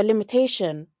they have a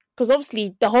limitation. Because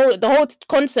obviously the whole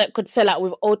concert could sell out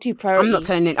with O2 Priority. I'm not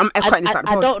telling it. I'm cutting this out.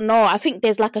 I don't know. I think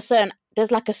there's like a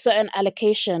certain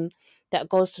allocation that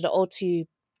goes to the O2.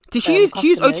 Did she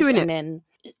use O2 in it? And then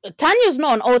Tanya's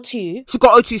not on O2. She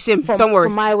got O2 SIM. Don't worry.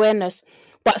 From my awareness,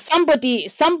 but somebody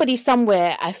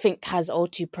somewhere I think has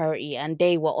O2 Priority, and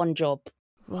they were on job.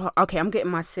 Well, okay, I'm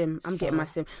getting my SIM. Getting my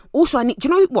SIM. Also, do you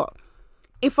know what?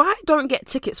 If I don't get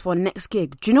tickets for next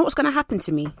gig, do you know what's going to happen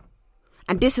to me?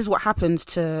 And this is what happens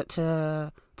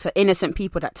to innocent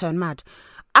people that turn mad.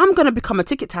 I'm going to become a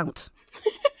ticket tout.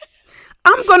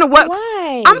 I'm gonna work.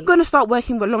 Why? I'm gonna start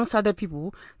working alongside the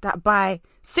people that buy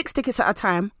 6 tickets at a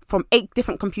time from 8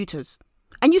 different computers.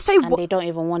 And you say, and they don't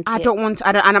even want it. I don't want.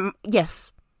 I don't. And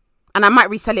yes, and I might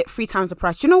resell it 3 times the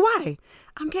price. Do you know why?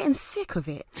 I'm getting sick of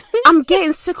it. I'm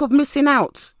getting sick of missing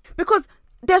out because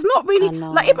there's not really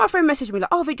like if my friend messaged me like,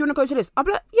 "Oh, Vic, do you want to go to this?" I'll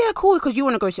be like, "Yeah, cool," because you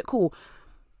want to go to it, cool.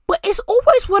 But it's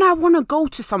always when I want to go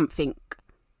to something,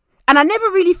 and I never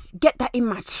really get that in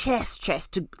my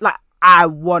chest to like I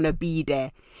want to be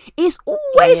there. It's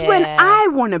always when I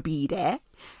want to be there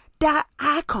that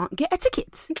I can't get a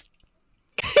ticket.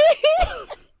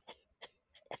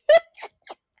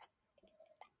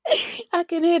 I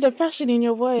can hear the passion in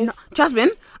your voice. No,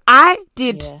 Jasmine, I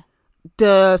did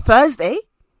the Thursday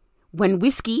when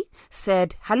Whiskey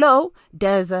said, "Hello,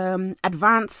 there's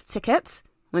advance tickets.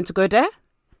 Went to go there.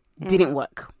 Didn't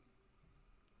work.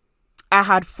 I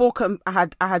had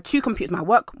I had 2 computers, my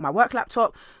work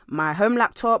laptop, my home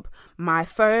laptop, my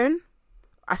phone.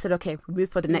 I said, okay, we move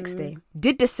for the next day.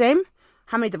 Did the same.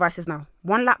 How many devices now?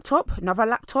 1 laptop, another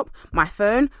laptop, my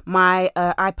phone, my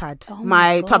iPad,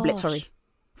 my tablet, sorry.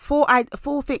 4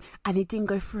 thing, and it didn't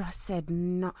go through. I said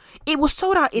no. It was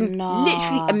sold out in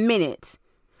literally a minute.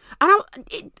 And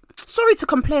sorry to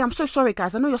complain. I'm so sorry,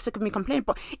 guys. I know you're sick of me complaining,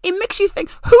 but it makes you think,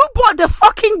 who bought the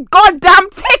fucking goddamn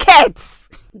tickets?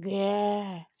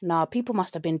 Yeah. No, people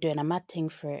must have been doing a mad thing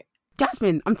for it.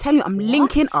 Jasmine, I'm telling you, I'm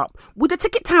linking up with the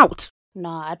ticket tout. No,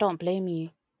 I don't blame you.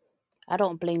 I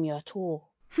don't blame you at all.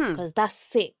 Because that's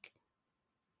sick.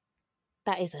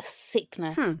 That is a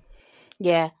sickness.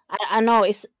 Yeah, I know.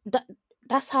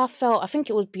 That's how I felt. I think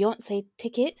it was Beyonce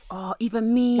tickets. Oh,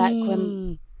 even me. Like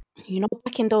when,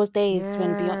 back in those days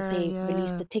when Beyonce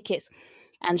released the tickets,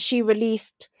 and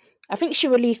I think she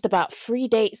released about 3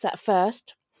 dates at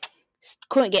first.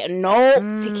 Couldn't get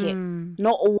no ticket,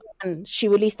 not one. She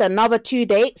released another 2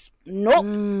 dates.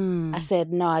 Nope. I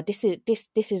said, nah, this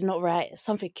is not right.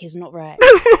 Something is not right.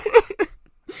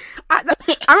 I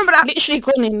remember that literally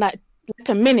gone in like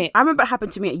a minute. I remember it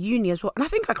happened to me at uni as well, and I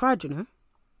think I cried.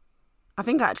 I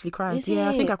think I actually cried. I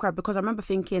think I cried because I remember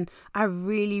thinking, I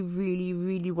really, really,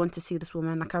 really want to see this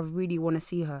woman. Like I really want to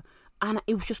see her, and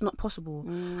it was just not possible.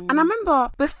 And I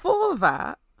remember before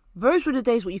that, those were the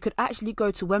days where you could actually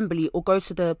go to Wembley or go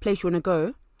to the place you want to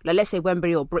go, like let's say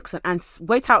Wembley or Brixton, and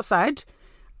wait outside,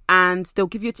 and they'll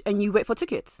give you and you wait for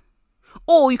tickets,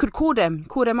 or you could call them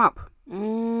up. Yeah,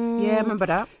 I remember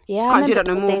that. Yeah, can't do that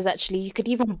no more. Days actually, you could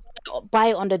even buy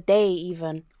it on the day.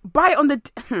 Even buy it on the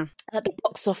at the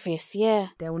box office. Yeah,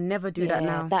 they will never do that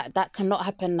now. That cannot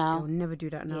happen now. They will never do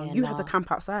that now. Yeah, you have to camp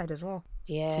outside as well.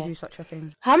 Yeah, to do such a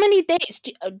thing. How many dates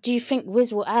do you think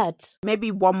Wiz will add?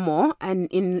 Maybe one more, and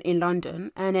in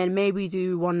London, and then maybe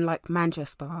do one like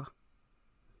Manchester.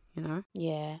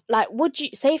 Yeah. Like, would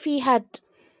you say if he had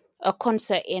a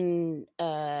concert in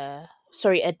a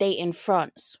date in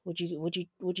France, would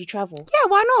you travel? Yeah,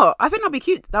 why not? I think that'd be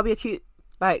cute. That'd be a cute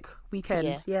like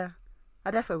weekend. Yeah.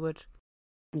 I definitely would.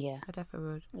 Yeah, I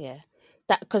definitely would. Yeah,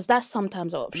 because that's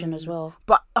sometimes an option as well.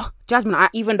 But Jasmine,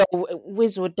 even though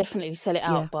Wiz would definitely sell it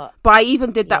out, but I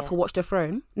even did that for Watch the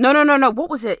Throne. No. What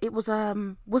was it? It was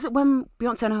was it when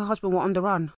Beyonce and her husband were on the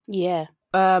run? Yeah.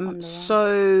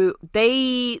 So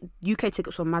they UK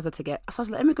tickets were Mazda ticket. So I was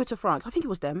like, let me go to France. I think it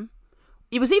was them.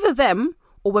 It was either them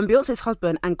or when Beyonce's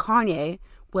husband and Kanye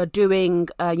were doing,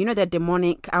 their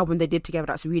demonic album they did together.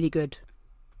 That's really good.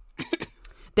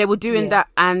 They were doing that,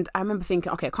 and I remember thinking,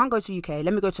 okay, I can't go to UK.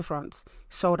 Let me go to France.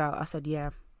 Sold out. I said, yeah,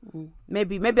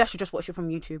 maybe I should just watch it from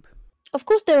YouTube. Of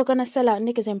course, they were gonna sell out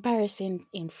niggas in Paris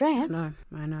in France. No,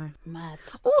 I know. Mad.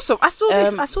 Also, I saw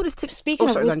this. I saw this. Speaking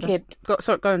of WizKid, go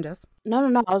on, Jess.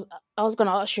 No. I was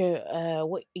gonna ask you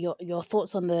what your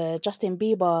thoughts on the Justin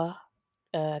Bieber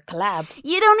collab.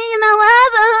 You don't need no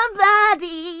other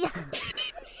body.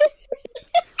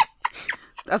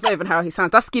 That's not even how he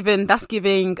sounds. That's giving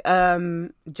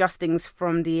Justin's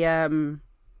from the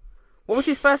what was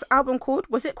his first album called?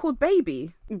 Was it called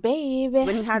Baby? Baby.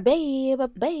 When he had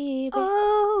Baby.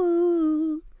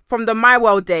 Oh, from the My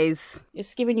World days.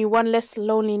 It's giving you one less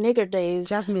lonely nigger days.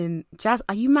 Jasmine,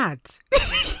 are you mad?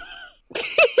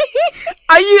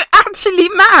 Are you actually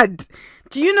mad?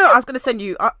 Do you know I was going to send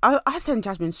you... I send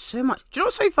Jasmine so much. Do you know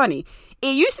what's so funny?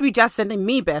 It used to be Jazz sending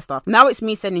me bare stuff. Now it's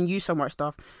me sending you so much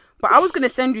stuff. But I was going to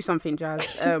send you something, Jazz,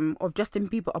 of Justin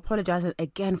Bieber apologising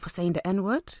again for saying the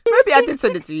N-word. Maybe I did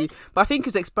send it to you, but I think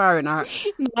it's expiring now.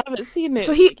 No, I haven't seen it.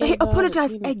 So he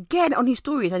apologised again on his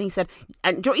stories, and he said...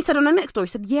 And do you know what he said on the next story? He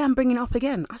said, yeah, I'm bringing it up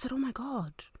again. I said, oh my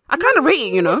God. I kind of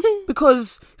rate it,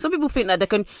 because some people think that they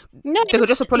could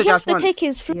just apologise once. He has to take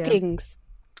his floggings.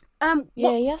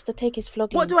 Yeah. He has to take his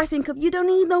floggings. What do I think of You Don't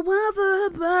Need No Other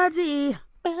Body?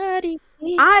 Body.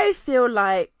 I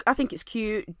think it's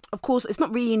cute. Of course, it's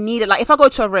not really needed. Like, if I go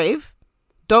to a rave,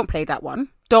 don't play that one.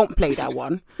 Don't play that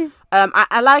one.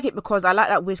 I like it because I like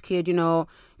that WizKid,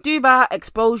 do that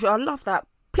exposure. I love that.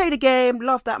 Play the game,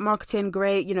 love that marketing,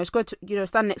 great. It's good to,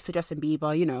 stand next to Justin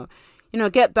Bieber,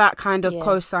 get that kind of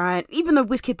cosign. Even though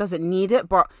WizKid doesn't need it,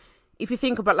 but if you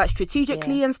think about like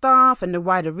strategically and stuff and the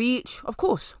wider reach, of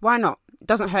course, why not? It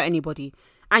doesn't hurt anybody.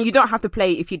 And you don't have to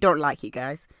play if you don't like it,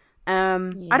 guys.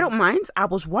 I don't mind. I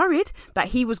was worried that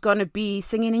he was going to be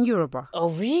singing in Yoruba. Oh,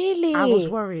 really? I was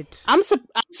worried. I'm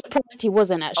surprised he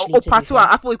wasn't actually. Oh, patois.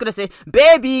 I thought he was going to say,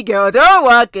 baby girl, don't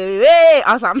walk away.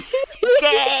 I was like, I'm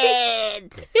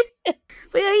scared.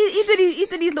 But yeah, he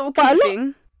did his little cute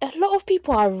thing. A lot of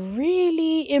people are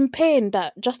really in pain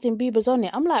that Justin Bieber's on it.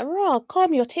 I'm like, raw,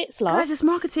 calm your tits, love. Guys, it's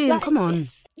marketing. Like, come on.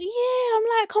 Yeah, I'm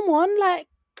like, come on. Like,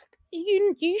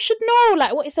 you should know,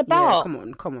 like, what it's about.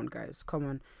 Yeah, come on, guys. Come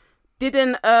on.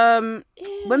 Didn't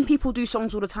when people do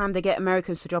songs all the time, they get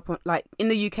Americans to jump on. Like in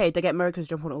the UK, they get Americans to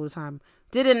jump on it all the time.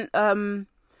 Didn't Wanna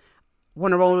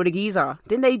Roll with a Geezer?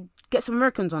 Didn't they get some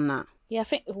Americans on that? Yeah, I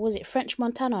think was it French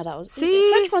Montana that was.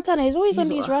 See, French Montana is always on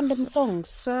these random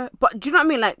songs. But do you know what I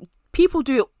mean? Like, people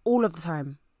do it all of the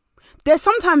time. There's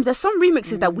some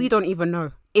remixes that we don't even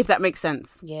know, if that makes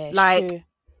sense. Yeah, it's like, true.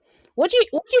 What do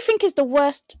you think is the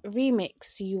worst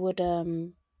remix you would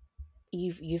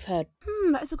you've heard?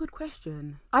 That's a good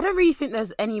question. I don't really think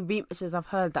there's any remixes I've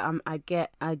heard that I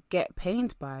get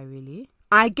pained by, really.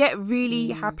 I get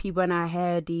really happy when I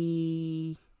hear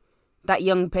that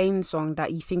Young Pain song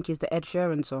that you think is the Ed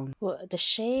Sheeran song. What, The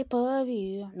Shape of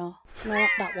You? No, not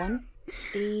that one.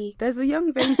 There's a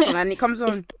Young Pain song and it comes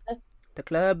on. The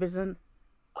club isn't.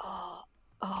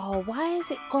 Oh, why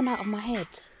has it gone out of my head?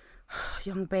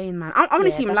 Young Pain, man. I want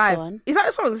to see him live. Is that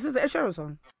the song? This is the Ed Sheeran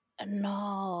song.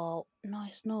 No,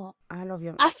 it's not. I love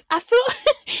Young. I feel.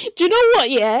 Do you know what?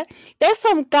 Yeah, there's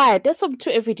some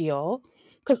Twitter video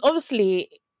because obviously,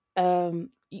 do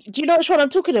you know which one I'm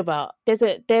talking about?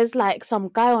 There's like some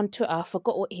guy on Twitter. I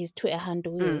forgot what his Twitter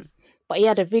handle is, but he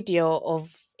had a video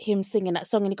of him singing that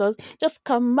song, and he goes, "Just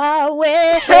come my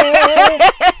way."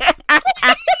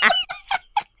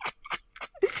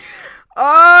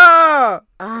 Oh,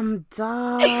 I'm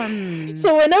done.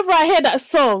 So whenever I hear that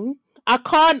song, I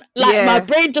can't, my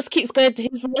brain just keeps going to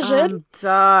his version. I'm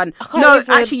done. No,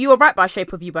 actually, you were right by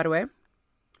Shape of You, by the way.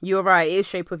 You were right. It is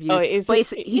Shape of You. Oh, it is. But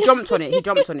he jumped on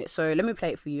it. So let me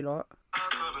play it for you lot.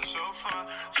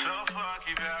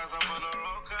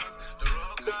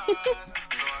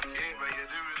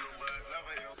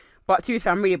 But to be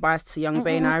fair, I'm really biased to Young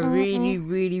Bane. I really,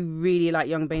 really, really like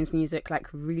Young Bane's music. Like,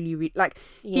 really, really. Like,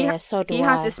 so do he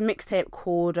I. has this mixtape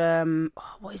called,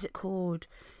 what is it called?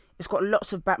 It's got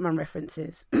lots of Batman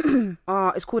references.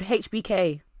 It's called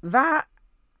HBK. That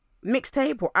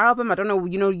mixtape or album, I don't know,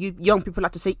 you young people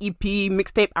like to say EP,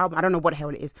 mixtape, album. I don't know what the hell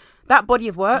it is. That body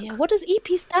of work. Yeah, what does EP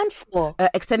stand for?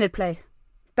 Extended play.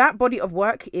 That body of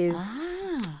work is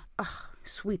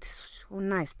sweet. Oh,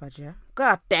 nice, Badger.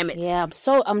 God damn it. Yeah, I'm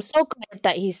so glad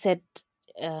that he said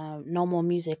no more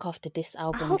music after this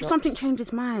album. I hope drops. something changed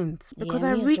his mind because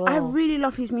I really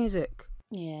love his music.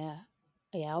 Yeah,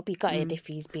 I'll be gutted if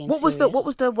he's being. What was the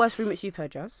worst remix you've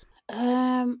heard, Jazz?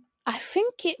 I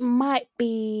think it might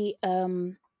be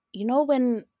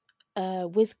when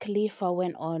Wiz Khalifa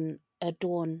went on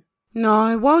Adorn.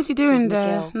 No, what was he doing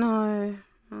there? Miguel.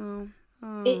 No.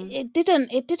 It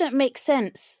didn't make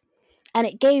sense. And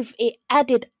it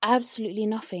added absolutely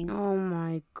nothing. Oh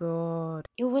my god.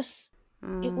 It was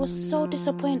so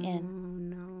disappointing.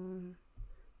 No.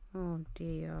 Oh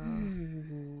dear.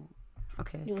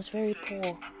 Okay. It was very poor.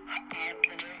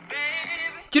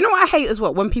 Do you know what I hate as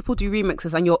well? When people do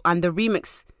remixes and the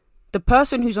remix, the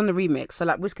person who's on the remix, so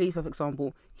like Wiz Khalifa, for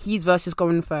example, his verse is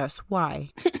going first.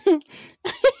 Why? Do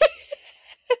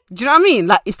you know what I mean?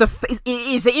 Like, it's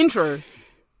the intro.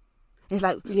 It's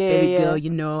like, baby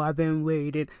girl, I've been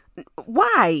waiting.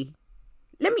 Why?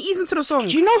 Let me ease into the song.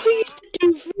 Do you know who used to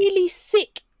do really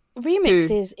sick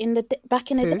remixes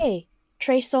back in the day?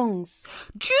 Trey Songz.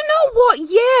 Do you know what?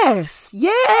 Yes.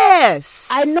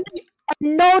 I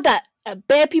know that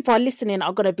bare people are listening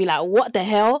are gonna be like, what the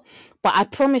hell? But I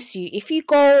promise you, if you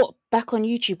go back on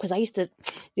YouTube, because this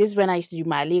is when I used to do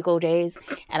my legal days,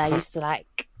 and I used to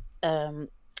like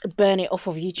burn it off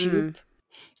of YouTube.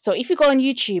 So if you go on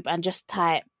YouTube and just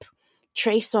type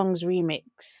Trey Songz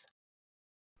remix,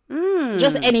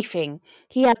 just anything,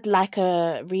 he had like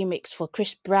a remix for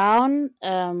Chris Brown,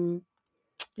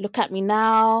 Look at Me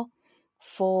Now,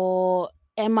 for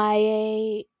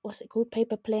MIA, what's it called,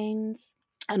 Paper Planes,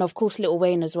 and of course Lil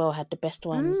Wayne as well had the best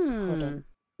ones. Hold on,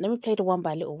 let me play the one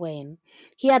by Lil Wayne.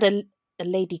 He had a a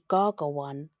Lady Gaga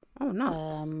one. Oh,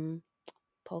 nice.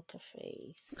 Poker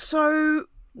Face. So,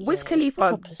 Wiz Yeah, Khalifa,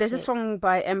 proper there's a sick. song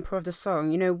by Emperor of the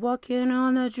Song, you know, Walking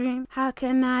on a Dream, how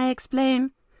can I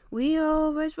explain? We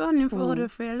always running for the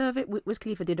thrill of it. Wiz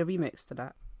Khalifa did a remix to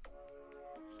that.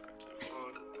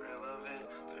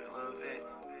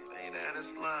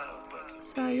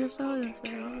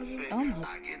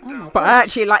 But I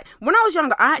actually like, when I was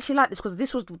younger, I actually liked this because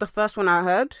this was the first one I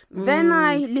heard. Then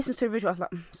I listened to the original, I was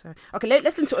like, sorry. Okay, let's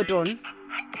listen to Adorn.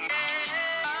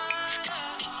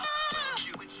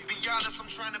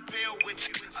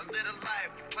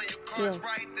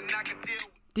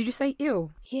 Did you say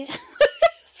ill? Yeah.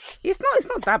 It's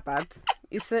not that bad.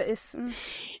 It's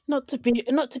not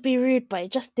to be rude, but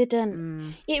it just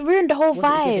didn't. It ruined the whole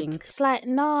vibe. It's like,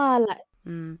 nah, like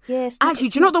yes. Actually,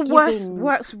 do you know what the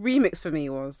worst remix for me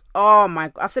was? Oh my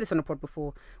god, I've said this on the pod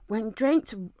before. When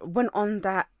Drake went on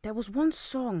that, there was one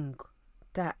song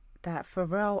that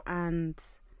Pharrell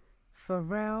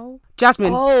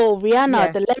Jasmine. Oh,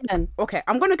 Rihanna, the Lemon. Okay,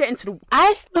 I'm gonna get into the.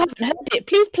 I still haven't heard it.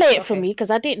 Please play it for me because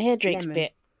I didn't hear Drake's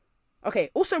bit.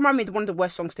 Okay, also remind me of one of the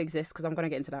worst songs to exist because I'm gonna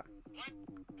get into that.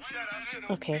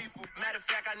 Okay. Matter of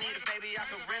fact, I need a baby. I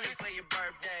could rent it for your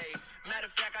birthday. Matter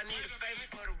of fact, I need a favor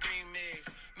for the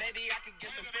remix. Maybe I could get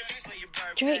some 50s for your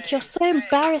birthday. Drake, you're so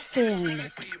embarrassing.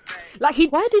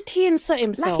 Why did he insert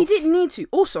himself? Like he didn't need to.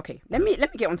 Also, okay, let me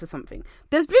get onto something.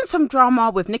 There's been some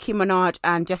drama with Nicki Minaj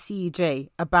and Jessie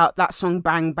J about that song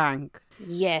Bang Bang.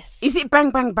 Yes. Is it Bang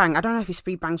Bang Bang? I don't know if it's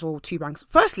 3 bangs or 2 bangs.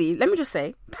 Firstly, let me just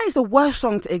say that is the worst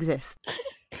song to exist.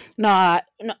 Nah,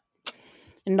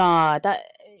 that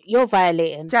you're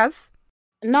violating. Jazz?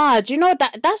 Nah, do you know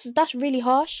that's really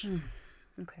harsh?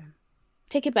 Okay.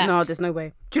 Take it back. No, there's no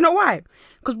way. Do you know why?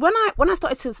 Because when I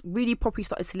started to really properly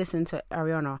started to listen to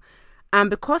Ariana,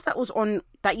 and because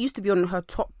that used to be on her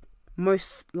top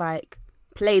most like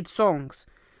played songs,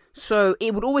 so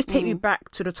it would always take me back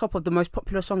to the top of the most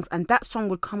popular songs, and that song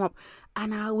would come up,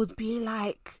 and I would be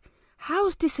like, "How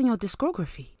is this in your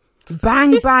discography?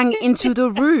 Bang bang into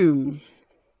the room."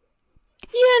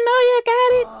 You know you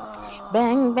got it.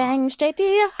 Bang bang straight to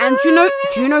your heart. And do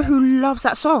you know who loves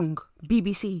that song?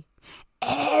 BBC.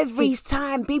 Every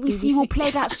time BBC will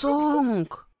play that song.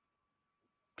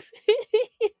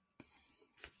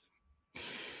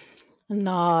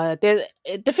 No, the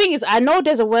thing is, I know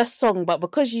there's a worse song, but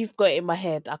because you've got it in my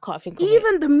head, I can't think of it.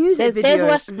 Even the music video. There's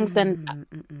worse songs than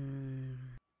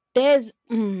there's.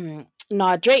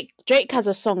 No, Drake has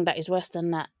a song that is worse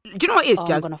than that. Do you know what it is,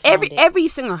 Jazz? Every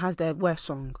singer has their worst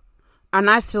song, and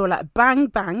I feel like Bang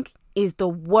Bang is the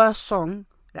worst song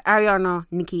that Ariana,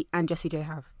 Nicki, and Jessie J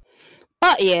have.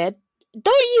 But yeah,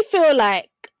 don't you feel like?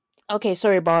 Okay,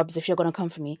 sorry, Barbs, if you're gonna come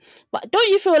for me, but don't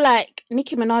you feel like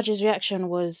Nicki Minaj's reaction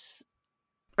was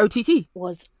OTT?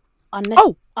 Was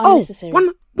unnecessary.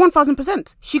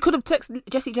 1000%. She could have texted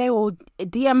Jessie J or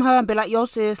DM her and be like, "Yo,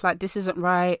 sis, like this isn't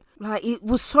right." Like it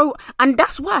was so, and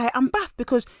that's why I'm baffed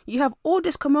because you have all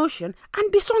this commotion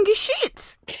and this song is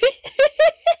shit.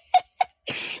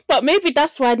 But maybe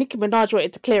that's why Nicki Minaj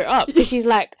wanted to clear it up. She's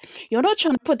like, "You're not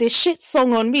trying to put this shit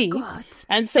song on me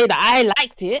and say that I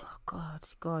liked it." Oh, God.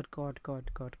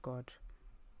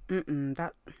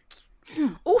 That.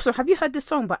 Also, have you heard this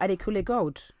song by Adekunle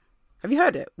Gold? Have you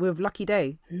heard it with Lucky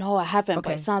Day? No, I haven't,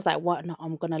 but it sounds like what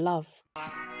I'm gonna love.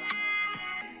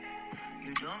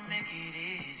 You don't make it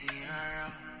easy,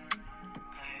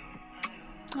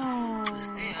 oh,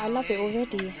 I love it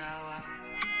already.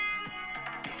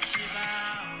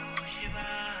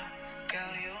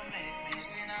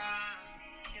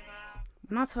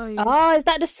 When I tell you... Oh, is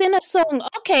that the Sinner song?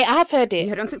 Okay, I have heard it. You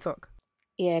heard it on TikTok?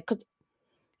 Yeah,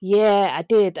 I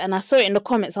did. And I saw it in the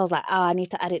comments. I was like, I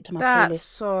need to add it to my playlist. That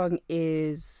song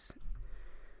is...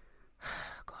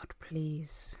 God,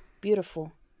 please.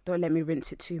 Beautiful. Don't let me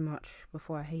rinse it too much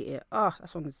before I hate it. Oh, that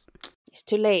song is... It's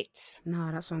too late. No,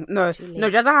 that song... No,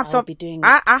 Jazz, I have self...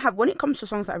 I have... When it comes to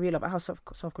songs that I really love, I have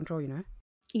self-control, you know?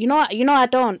 You know, I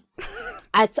don't.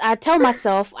 I tell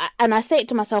myself, and I say it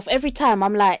to myself every time,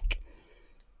 I'm like...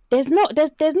 There's not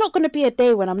going to be a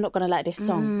day when I'm not going to like this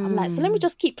song. I'm like, so let me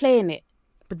just keep playing it.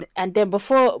 And then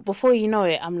before you know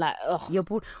it, I'm like, ugh. You're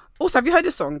bored. Also, have you heard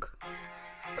this song?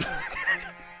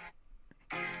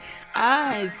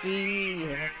 I see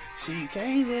her. She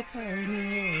came with her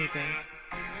niggas.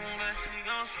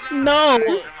 No.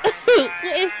 What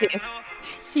is this?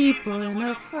 She pulling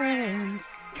her friends.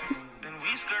 Then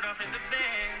we skirt off in the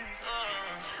Benz.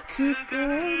 To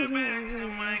go back to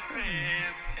my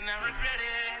crib. And I regret it.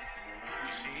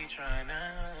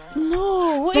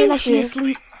 No, what feel is like she this?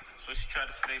 asleep. So she tried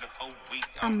to stay the whole week.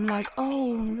 I'm like,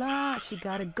 oh, la, she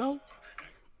gotta go.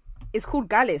 It's called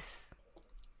Gallus.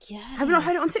 Yeah. Have you not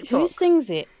heard it on TikTok? Who sings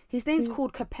it? His name's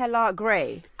called Capella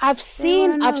Gray. I've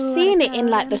seen it in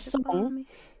like the song.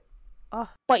 Oh.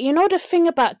 But you know the thing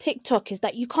about TikTok is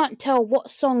that you can't tell what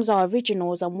songs are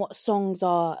originals and what songs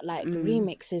are like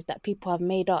remixes that people have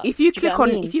made up. If you click on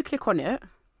it,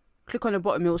 click on the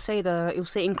bottom, it'll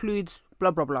say includes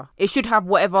blah blah blah. It should have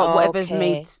whatever's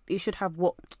made. It should have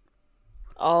what.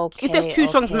 Okay. If there's two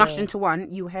songs mashed into one,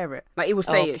 you hear it. Like it will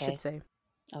say it should say.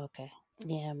 Okay.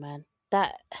 Yeah, man.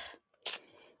 That.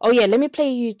 Oh yeah, let me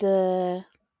play you the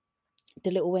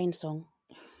Lil Wayne song.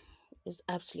 It's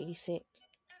absolutely sick.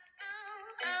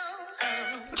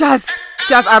 Jazz,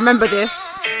 I remember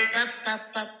this.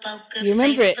 You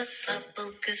remember it?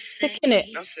 Sick, innit?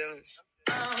 No ceilings.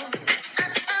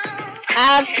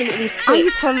 Absolutely I sick.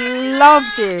 used to love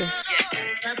this.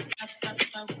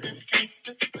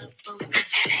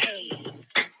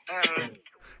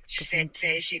 She said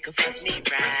she could fuck me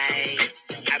right.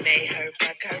 I made her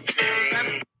fuck her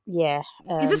friend. Yeah.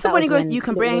 Is this the one he goes, you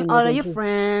can bring all of your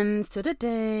friends to the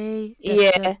day?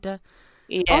 Yeah.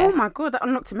 Yeah. Oh my God, that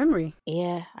unlocked a memory.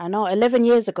 Yeah, I know. 11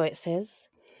 years ago, it says.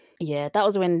 Yeah, that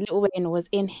was when Lil Wayne was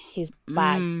in his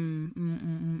bag.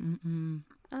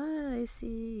 I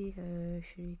see her,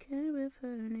 she came with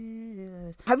her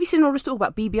nails. Have you seen all this talk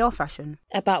about BBL fashion?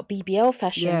 About BBL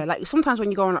fashion? Yeah, like sometimes when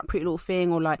you go on like Pretty Little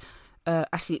Thing or like,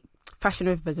 actually, Fashion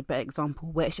Nova is a better example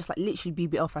where it's just like literally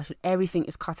BBL fashion. Everything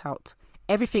is cut out.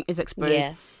 Everything is exposed.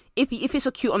 Yeah. If it's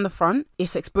a cute on the front,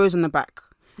 it's exposed on the back.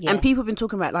 Yeah. And people have been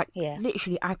talking about like,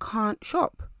 literally, I can't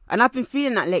shop. And I've been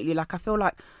feeling that lately. Like, I feel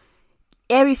like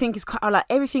everything is cut out. Like,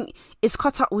 everything is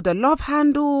cut out with the love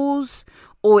handles,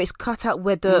 or it's cut out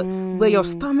where where your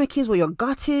stomach is, where your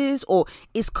gut is, or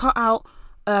it's cut out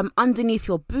underneath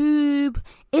your boob.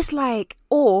 It's like,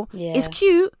 or it's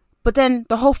cute, but then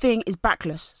the whole thing is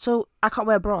backless. So I can't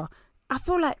wear a bra. I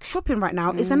feel like shopping right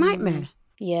now is a nightmare.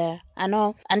 Yeah, I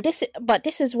know. And this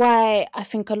is why I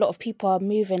think a lot of people are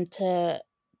moving to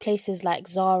places like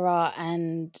Zara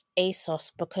and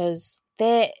ASOS, because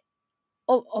they're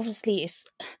obviously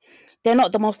they're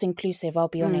not the most inclusive, I'll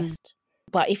be honest.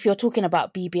 But if you're talking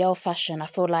about BBL fashion, I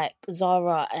feel like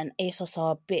Zara and ASOS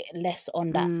are a bit less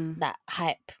on that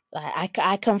hype. Like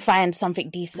I can find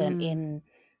something decent in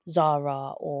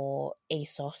Zara or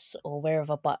ASOS or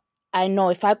wherever, but I know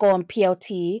if I go on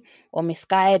PLT or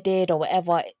Misguided or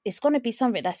whatever, it's going to be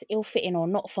something that's ill-fitting or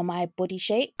not for my body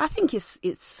shape. I think it's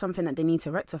something that they need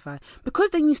to rectify,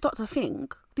 because then you start to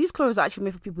think these clothes are actually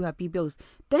made for people who have BBLs.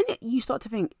 Then you start to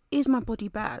think, is my body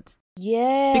bad?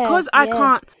 Yeah, because I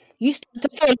can't. You start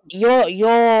to feel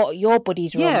your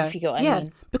body's wrong. If you get what I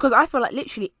mean. Because I feel like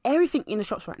literally everything in the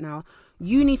shops right now,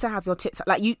 you need to have your tits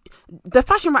like you. The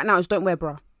fashion right now is don't wear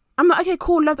bra. I'm like, okay,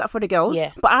 cool, love that for the girls,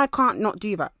 but I can't not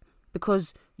do that.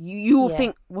 Because you will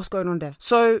think, what's going on there?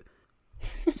 So, do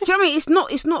you know what I mean?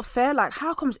 It's not fair. Like,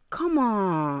 how comes? Come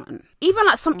on. Even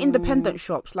like some independent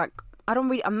shops, like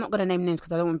I'm not gonna name names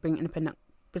because I don't want to bring independent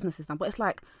businesses down. But it's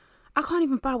like, I can't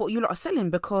even buy what you lot are selling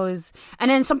because. And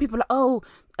then some people are like, oh,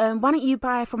 why don't you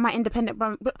buy from my independent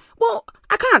brand? But well,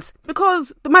 I can't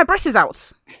because my breast is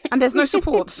out and there's no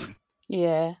support.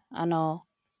 Yeah, I know.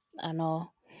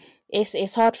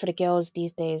 It's hard for the girls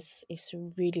these days. It's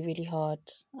really, really hard.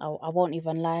 I won't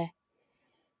even lie.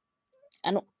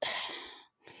 And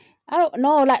I don't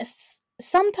know, like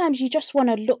sometimes you just want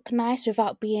to look nice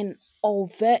without being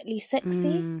overtly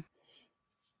sexy.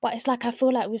 But it's like I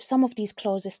feel like with some of these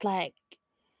clothes, it's like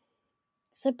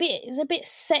it's a bit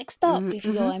sexed up, if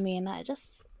you know what I mean. Like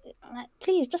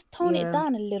please just tone it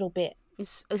down a little bit.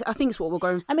 I think it's what we're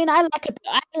going for. I mean, I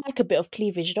like a bit of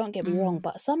cleavage. Don't get me wrong,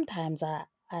 but sometimes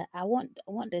I want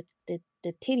the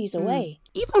titties away.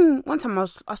 Even one time I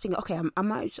was thinking, okay, I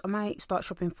might start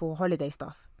shopping for holiday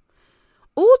stuff.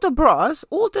 All the bras,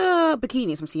 all the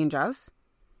bikinis I'm seeing, Jazz,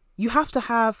 you have to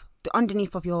have the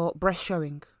underneath of your breast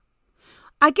showing.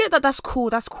 I get that that's cool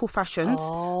fashions.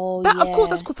 Oh, Of course,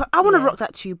 that's cool. I want to rock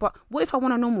that too, but what if I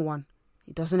want a normal one?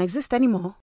 It doesn't exist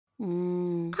anymore.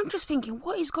 I'm just thinking,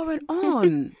 what is going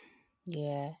on?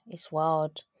 Yeah, it's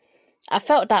wild. I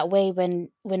felt that way when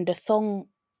the thong.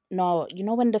 No,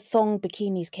 when the thong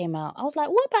bikinis came out, I was like,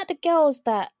 what about the girls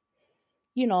that,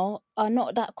 are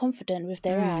not that confident with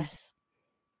their ass?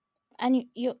 And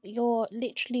you're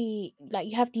literally, like,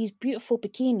 you have these beautiful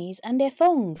bikinis and they're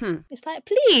thongs. It's like,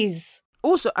 please.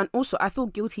 Also, I feel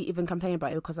guilty even complaining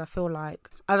about it because I feel like,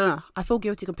 I don't know, I feel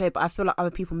guilty complaining, but I feel like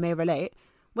other people may relate.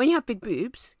 When you have big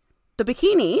boobs, the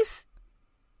bikinis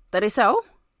that they sell,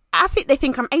 I think they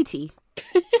think I'm 80.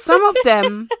 Some of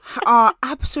them are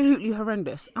absolutely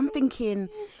horrendous. I'm thinking,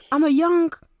 I'm a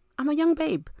young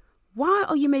babe. Why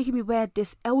are you making me wear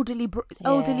this elderly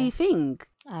thing?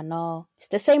 I know. It's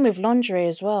the same with lingerie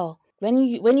as well. When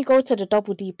you go to the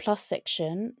double D plus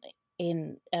section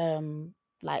in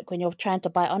like when you're trying to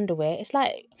buy underwear, it's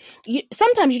like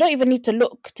sometimes you don't even need to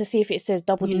look to see if it says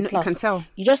double D plus. You can tell.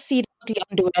 You just see the ugly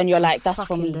underwear and you're like, that's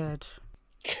for me. Dead.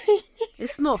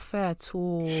 It's not fair at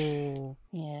all.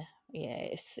 Yeah,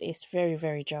 it's very,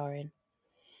 very jarring.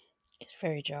 It's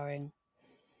very jarring.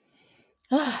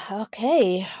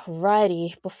 Okay,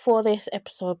 righty. Before this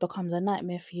episode becomes a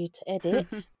nightmare for you to edit,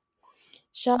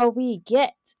 shall we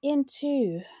get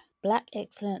into Black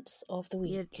Excellence of the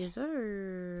Week? Yes,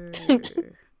 sir.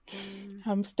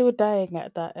 I'm still dying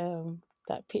at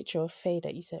that picture of Faye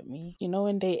that you sent me. You know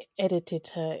when they edited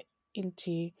her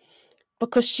into,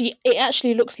 because it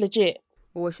actually looks legit.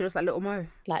 Or she looks like Little Mo.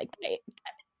 Like,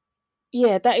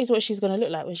 yeah, that is what she's gonna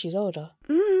look like when she's older.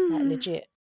 Like legit.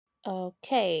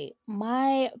 Okay,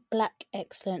 my Black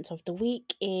Excellence of the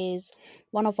Week is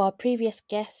one of our previous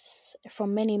guests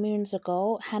from many moons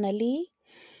ago, Hannah Lee.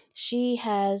 She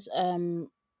has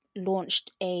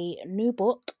launched a new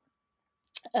book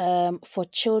for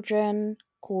children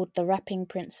called The Rapping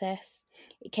Princess.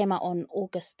 It came out on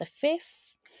August the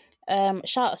 5th.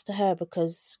 Shout outs to her,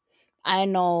 because I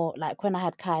know, like, when I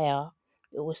had Kaya,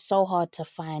 it was so hard to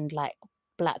find like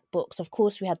Black books. Of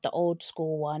course, we had the old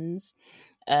school ones,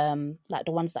 like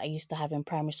the ones that I used to have in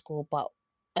primary school, but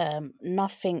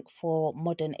nothing for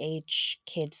modern age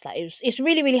kids. Like, it's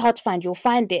really, really hard to find. You'll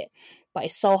find it, but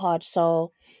it's so hard.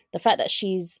 So the fact that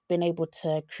she's been able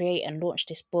to create and launch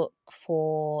this book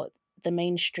for the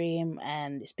mainstream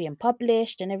and it's being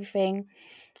published and everything,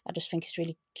 I just think it's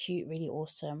really cute, really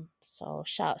awesome. So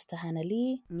shout outs to Hannah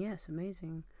Lee. Yes,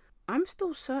 amazing. I'm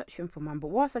still searching for mine, but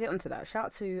whilst I get onto that, shout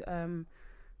out to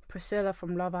Priscilla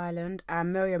from Love Island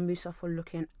and Miriam Musa for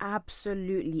looking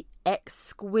absolutely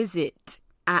exquisite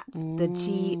at the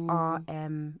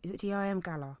GRM. Is it GRM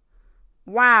Gala?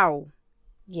 Wow.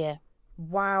 Yeah.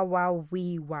 Wow.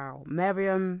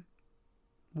 Miriam,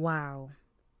 wow.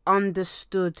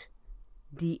 Understood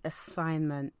the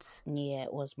assignment. Yeah,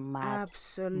 it was mad.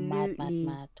 Absolutely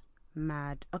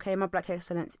mad. Okay, my Black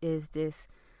Excellence is this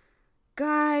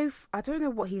guy. I don't know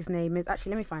what his name is.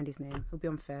 Actually, let me find his name. It'll be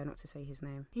unfair not to say his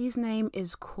name. His name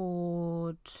is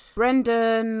called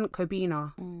Brendan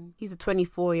Kobina. He's a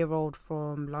 24-year-old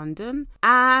from London,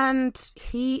 and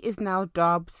he is now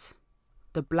dubbed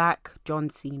the Black John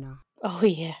Cena. Oh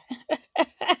yeah.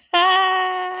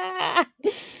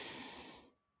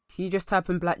 If you just type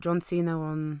in Black John Cena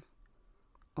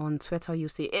on Twitter, you'll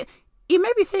see it. It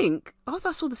made me think, after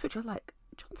I saw this picture, I was like,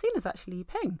 John Cena's actually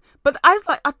peng. But I was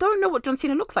like, I don't know what John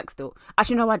Cena looks like still.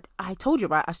 Actually, no, I told you,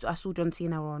 right? I saw John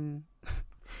Cena on...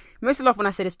 Mostly laugh when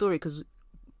I say this story, because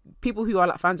people who are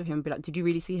like fans of him be like, did you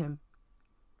really see him?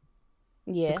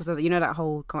 Yeah. Because of, you know, that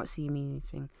whole can't see me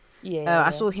thing. Yeah.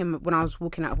 I saw him when I was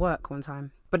walking out of work one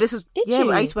time. But this is... Did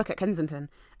you? I used to work at Kensington.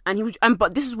 And he was...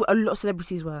 but this is where a lot of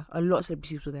celebrities were. A lot of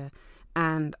celebrities were there.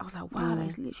 And I was like, wow, that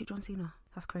is literally John Cena.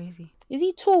 That's crazy. Is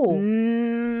he tall?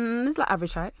 It's like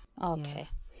average height. Okay.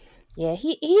 Yeah,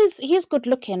 he is good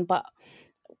looking, but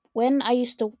when I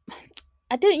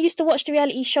didn't used to watch the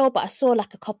reality show, but I saw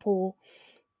like a couple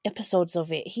episodes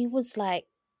of it. He was like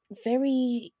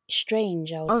very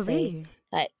strange, I would say. Really?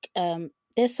 Like,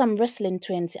 there's some wrestling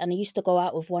twins, and he used to go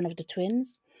out with one of the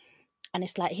twins, and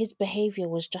it's like his behavior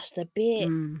was just a bit.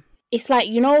 It's like,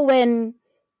 you know, when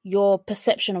your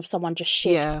perception of someone just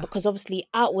shifts, because obviously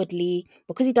outwardly,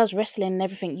 because he does wrestling and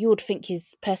everything, you would think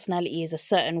his personality is a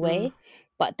certain way,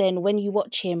 but then when you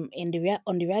watch him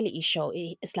on the reality show,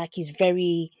 it's like he's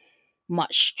very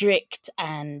much strict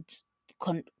and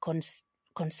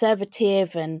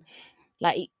conservative, and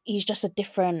like he's just a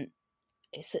different.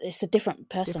 It's a different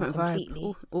person completely.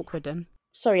 Ooh, awkward then.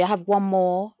 Sorry, I have one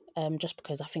more. Just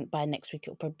because I think by next week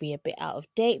it'll probably be a bit out of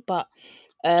date, but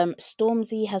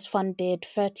Stormzy has funded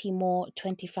 30 more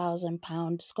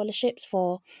 £20,000 scholarships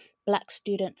for Black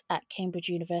students at Cambridge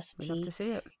University. Love to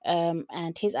see it.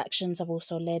 And his actions have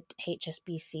also led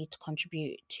HSBC to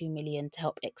contribute $2 million to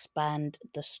help expand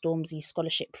the Stormzy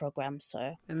scholarship program.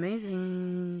 So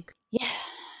amazing.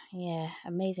 Yeah,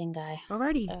 amazing guy.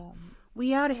 Alrighty,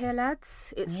 we out of here,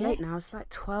 lads. It's late now. It's like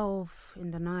 12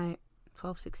 in the night,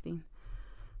 12:16.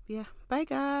 Yeah, bye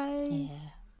guys.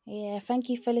 Yeah, thank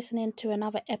you for listening to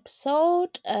another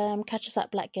episode. Catch us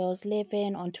at Black Girls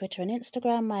Living on Twitter and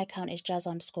Instagram. My account is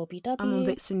jazz_BW. I'm on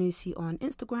Vic Sanusi on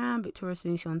Instagram, Victoria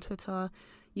Sanusi on Twitter.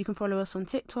 You can follow us on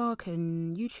TikTok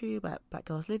and YouTube at Black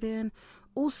Girls Living.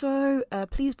 Also,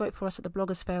 please vote for us at the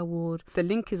Blogosphere Award. The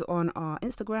link is on our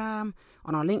Instagram,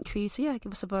 on our link tree. So yeah,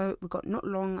 give us a vote. We've got not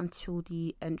long until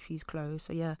the entries close.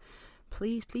 So yeah,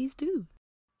 please do.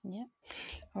 Yeah.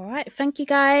 All right. Thank you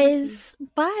guys.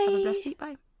 Bye. Have a blessed week.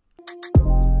 Bye.